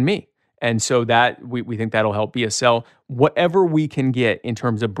than me? And so that we think that'll help BSL. Whatever we can get in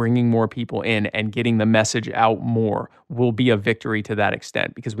terms of bringing more people in and getting the message out more will be a victory to that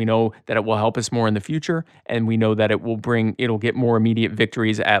extent, because we know that it will help us more in the future, and we know that it'll get more immediate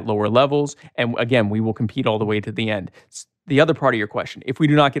victories at lower levels. And again, we will compete all the way to the end. The other part of your question, if we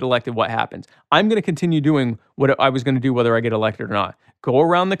do not get elected, what happens? I'm going to continue doing what I was going to do whether I get elected or not. Go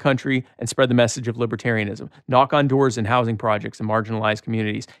around the country and spread the message of libertarianism. Knock on doors in housing projects and marginalized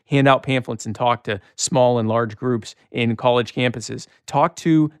communities. Hand out pamphlets and talk to small and large groups in college campuses. Talk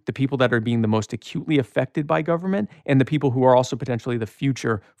to the people that are being the most acutely affected by government, and the people who are also potentially the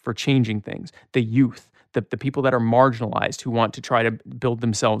future for changing things. The youth, the people that are marginalized who want to try to build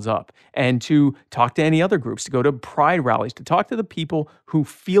themselves up, and to talk to any other groups, to go to pride rallies, to talk to the people who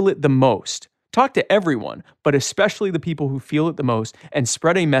feel it the most. Talk to everyone, but especially the people who feel it the most, and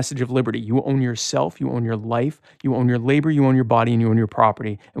spread a message of liberty. You own yourself, you own your life, you own your labor, you own your body, and you own your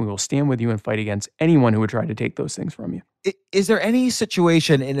property, and we will stand with you and fight against anyone who would try to take those things from you. Is there any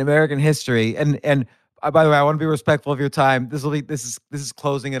situation in American history, and by the way, I want to be respectful of your time. This is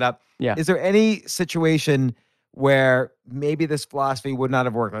closing it up. Yeah. Is there any situation where maybe this philosophy would not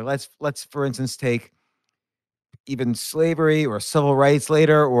have worked? Like let's for instance take even slavery or civil rights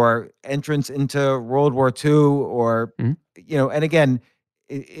later, or entrance into World War II, or and again,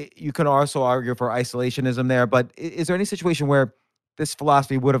 you can also argue for isolationism there. But is there any situation where this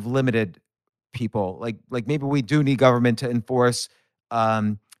philosophy would have limited people? Like maybe we do need government to enforce,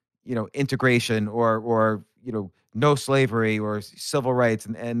 integration, or no slavery or civil rights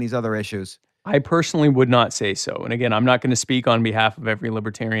and these other issues. I personally would not say so. And again, I'm not going to speak on behalf of every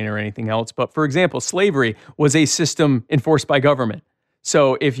libertarian or anything else. But for example, slavery was a system enforced by government.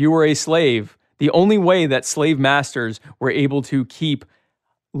 So if you were a slave, the only way that slave masters were able to keep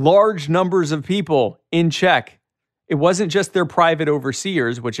large numbers of people in check, it wasn't just their private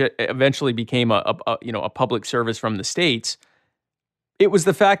overseers, which eventually became a public service from the states. It was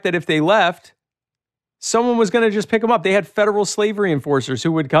the fact that if they left, someone was going to just pick them up. They had federal slavery enforcers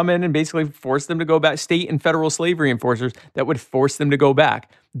who would come in and basically force them to go back, state and federal slavery enforcers that would force them to go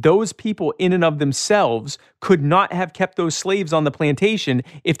back. Those people in and of themselves could not have kept those slaves on the plantation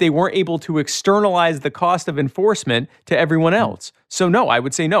if they weren't able to externalize the cost of enforcement to everyone else. So no, I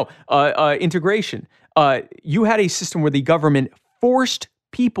would say no. Integration. You had a system where the government forced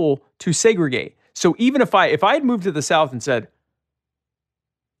people to segregate. So even if I had moved to the South and said,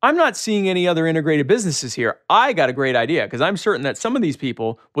 I'm not seeing any other integrated businesses here, I got a great idea, because I'm certain that some of these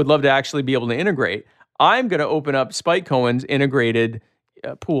people would love to actually be able to integrate. I'm going to open up Spike Cohen's integrated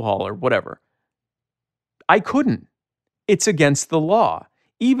pool hall or whatever. I couldn't. It's against the law.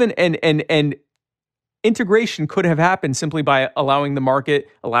 Even and integration could have happened simply by allowing the market,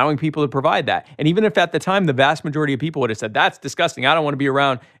 allowing people to provide that. And even if at the time the vast majority of people would have said, that's disgusting, I don't want to be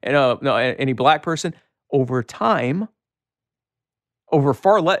around any black person, over time, over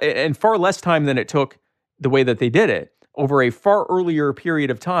far less time than it took the way that they did it, over a far earlier period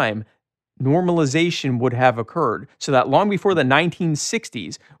of time, normalization would have occurred. So that long before the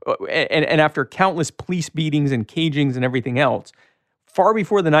 1960s, and after countless police beatings and cagings and everything else, far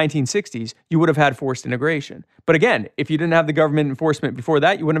before the 1960s, you would have had forced integration. But again, if you didn't have the government enforcement before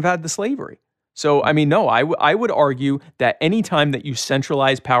that, you wouldn't have had the slavery. So, I mean, no, I would argue that any time that you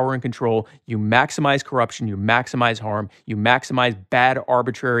centralize power and control, you maximize corruption, you maximize harm, you maximize bad,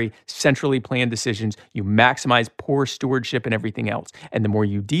 arbitrary, centrally planned decisions, you maximize poor stewardship and everything else. And the more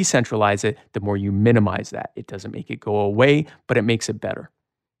you decentralize it, the more you minimize that. It doesn't make it go away, but it makes it better.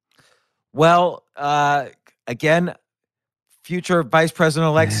 Well, again, future Vice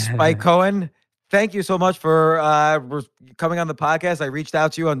President-elect Spike Cohen, thank you so much for coming on the podcast. I reached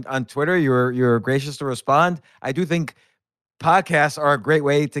out to you on Twitter. You're gracious to respond. I do think podcasts are a great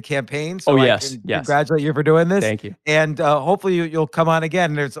way to campaign. So yes. Congratulate you for doing this. Thank you. And hopefully you'll come on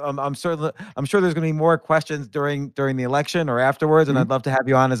again. I'm sure there's going to be more questions during the election or afterwards, and I'd love to have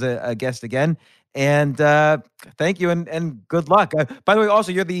you on as a guest again. And thank you and good luck. By the way,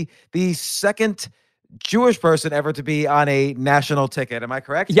 also you're the second Jewish person ever to be on a national ticket. Am I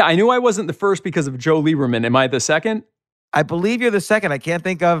correct? Yeah, I knew I wasn't the first because of Joe Lieberman. Am I the second? I believe you're the second. I can't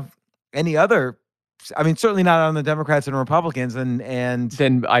think of any other. I mean, certainly not on the Democrats and Republicans. And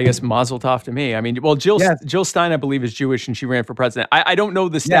then I guess Mazel Tov to me. I mean, well, Jill Stein, I believe, is Jewish, and she ran for president. I don't know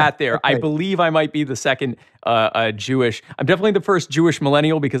the stat there. Okay. I believe I might be the second Jewish. I'm definitely the first Jewish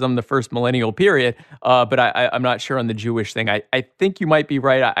millennial because I'm the first millennial, period. But I'm not sure on the Jewish thing. I think you might be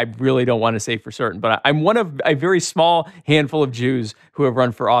right. I really don't want to say for certain, but I'm one of a very small handful of Jews who have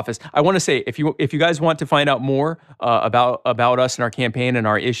run for office. I want to say, if you guys want to find out more about us and our campaign and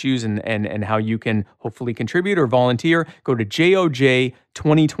our issues and how you can hopefully contribute or volunteer, go to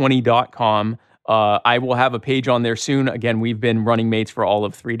joj2020.com. I will have a page on there soon. Again, we've been running mates for all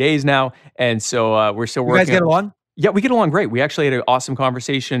of 3 days now, and so we're still working. You guys get along? Yeah, we get along great. We actually had an awesome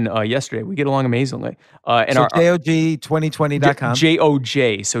conversation yesterday. We get along amazingly. And so JOG2020.com.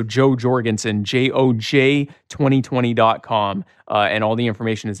 JOJ, so Joe Jorgensen, JOJ2020.com. And all the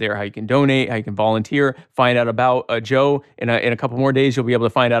information is there, how you can donate, how you can volunteer, find out about Joe. In a couple more days, you'll be able to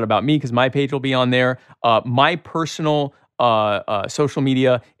find out about me because my page will be on there. My personal social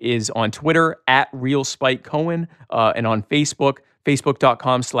media is on Twitter @RealSpikeCohen and on Facebook,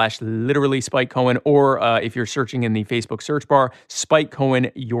 facebook.com/literally Spike Cohen, or if you're searching in the Facebook search bar, Spike Cohen,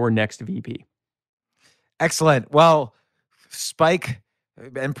 your next VP. Excellent. Well, Spike,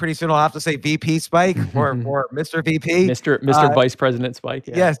 and pretty soon I'll have to say VP Spike or Mr. VP. Mr. Vice President Spike.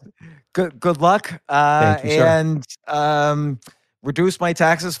 Yeah. Yes. Good luck. Thank you, sir. And reduce my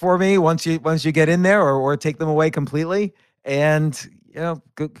taxes for me once you get in there, or take them away completely. And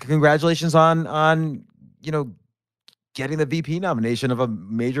congratulations on getting the VP nomination of a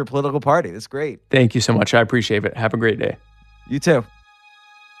major political party. That's great. Thank you so much. I appreciate it. Have a great day. You too.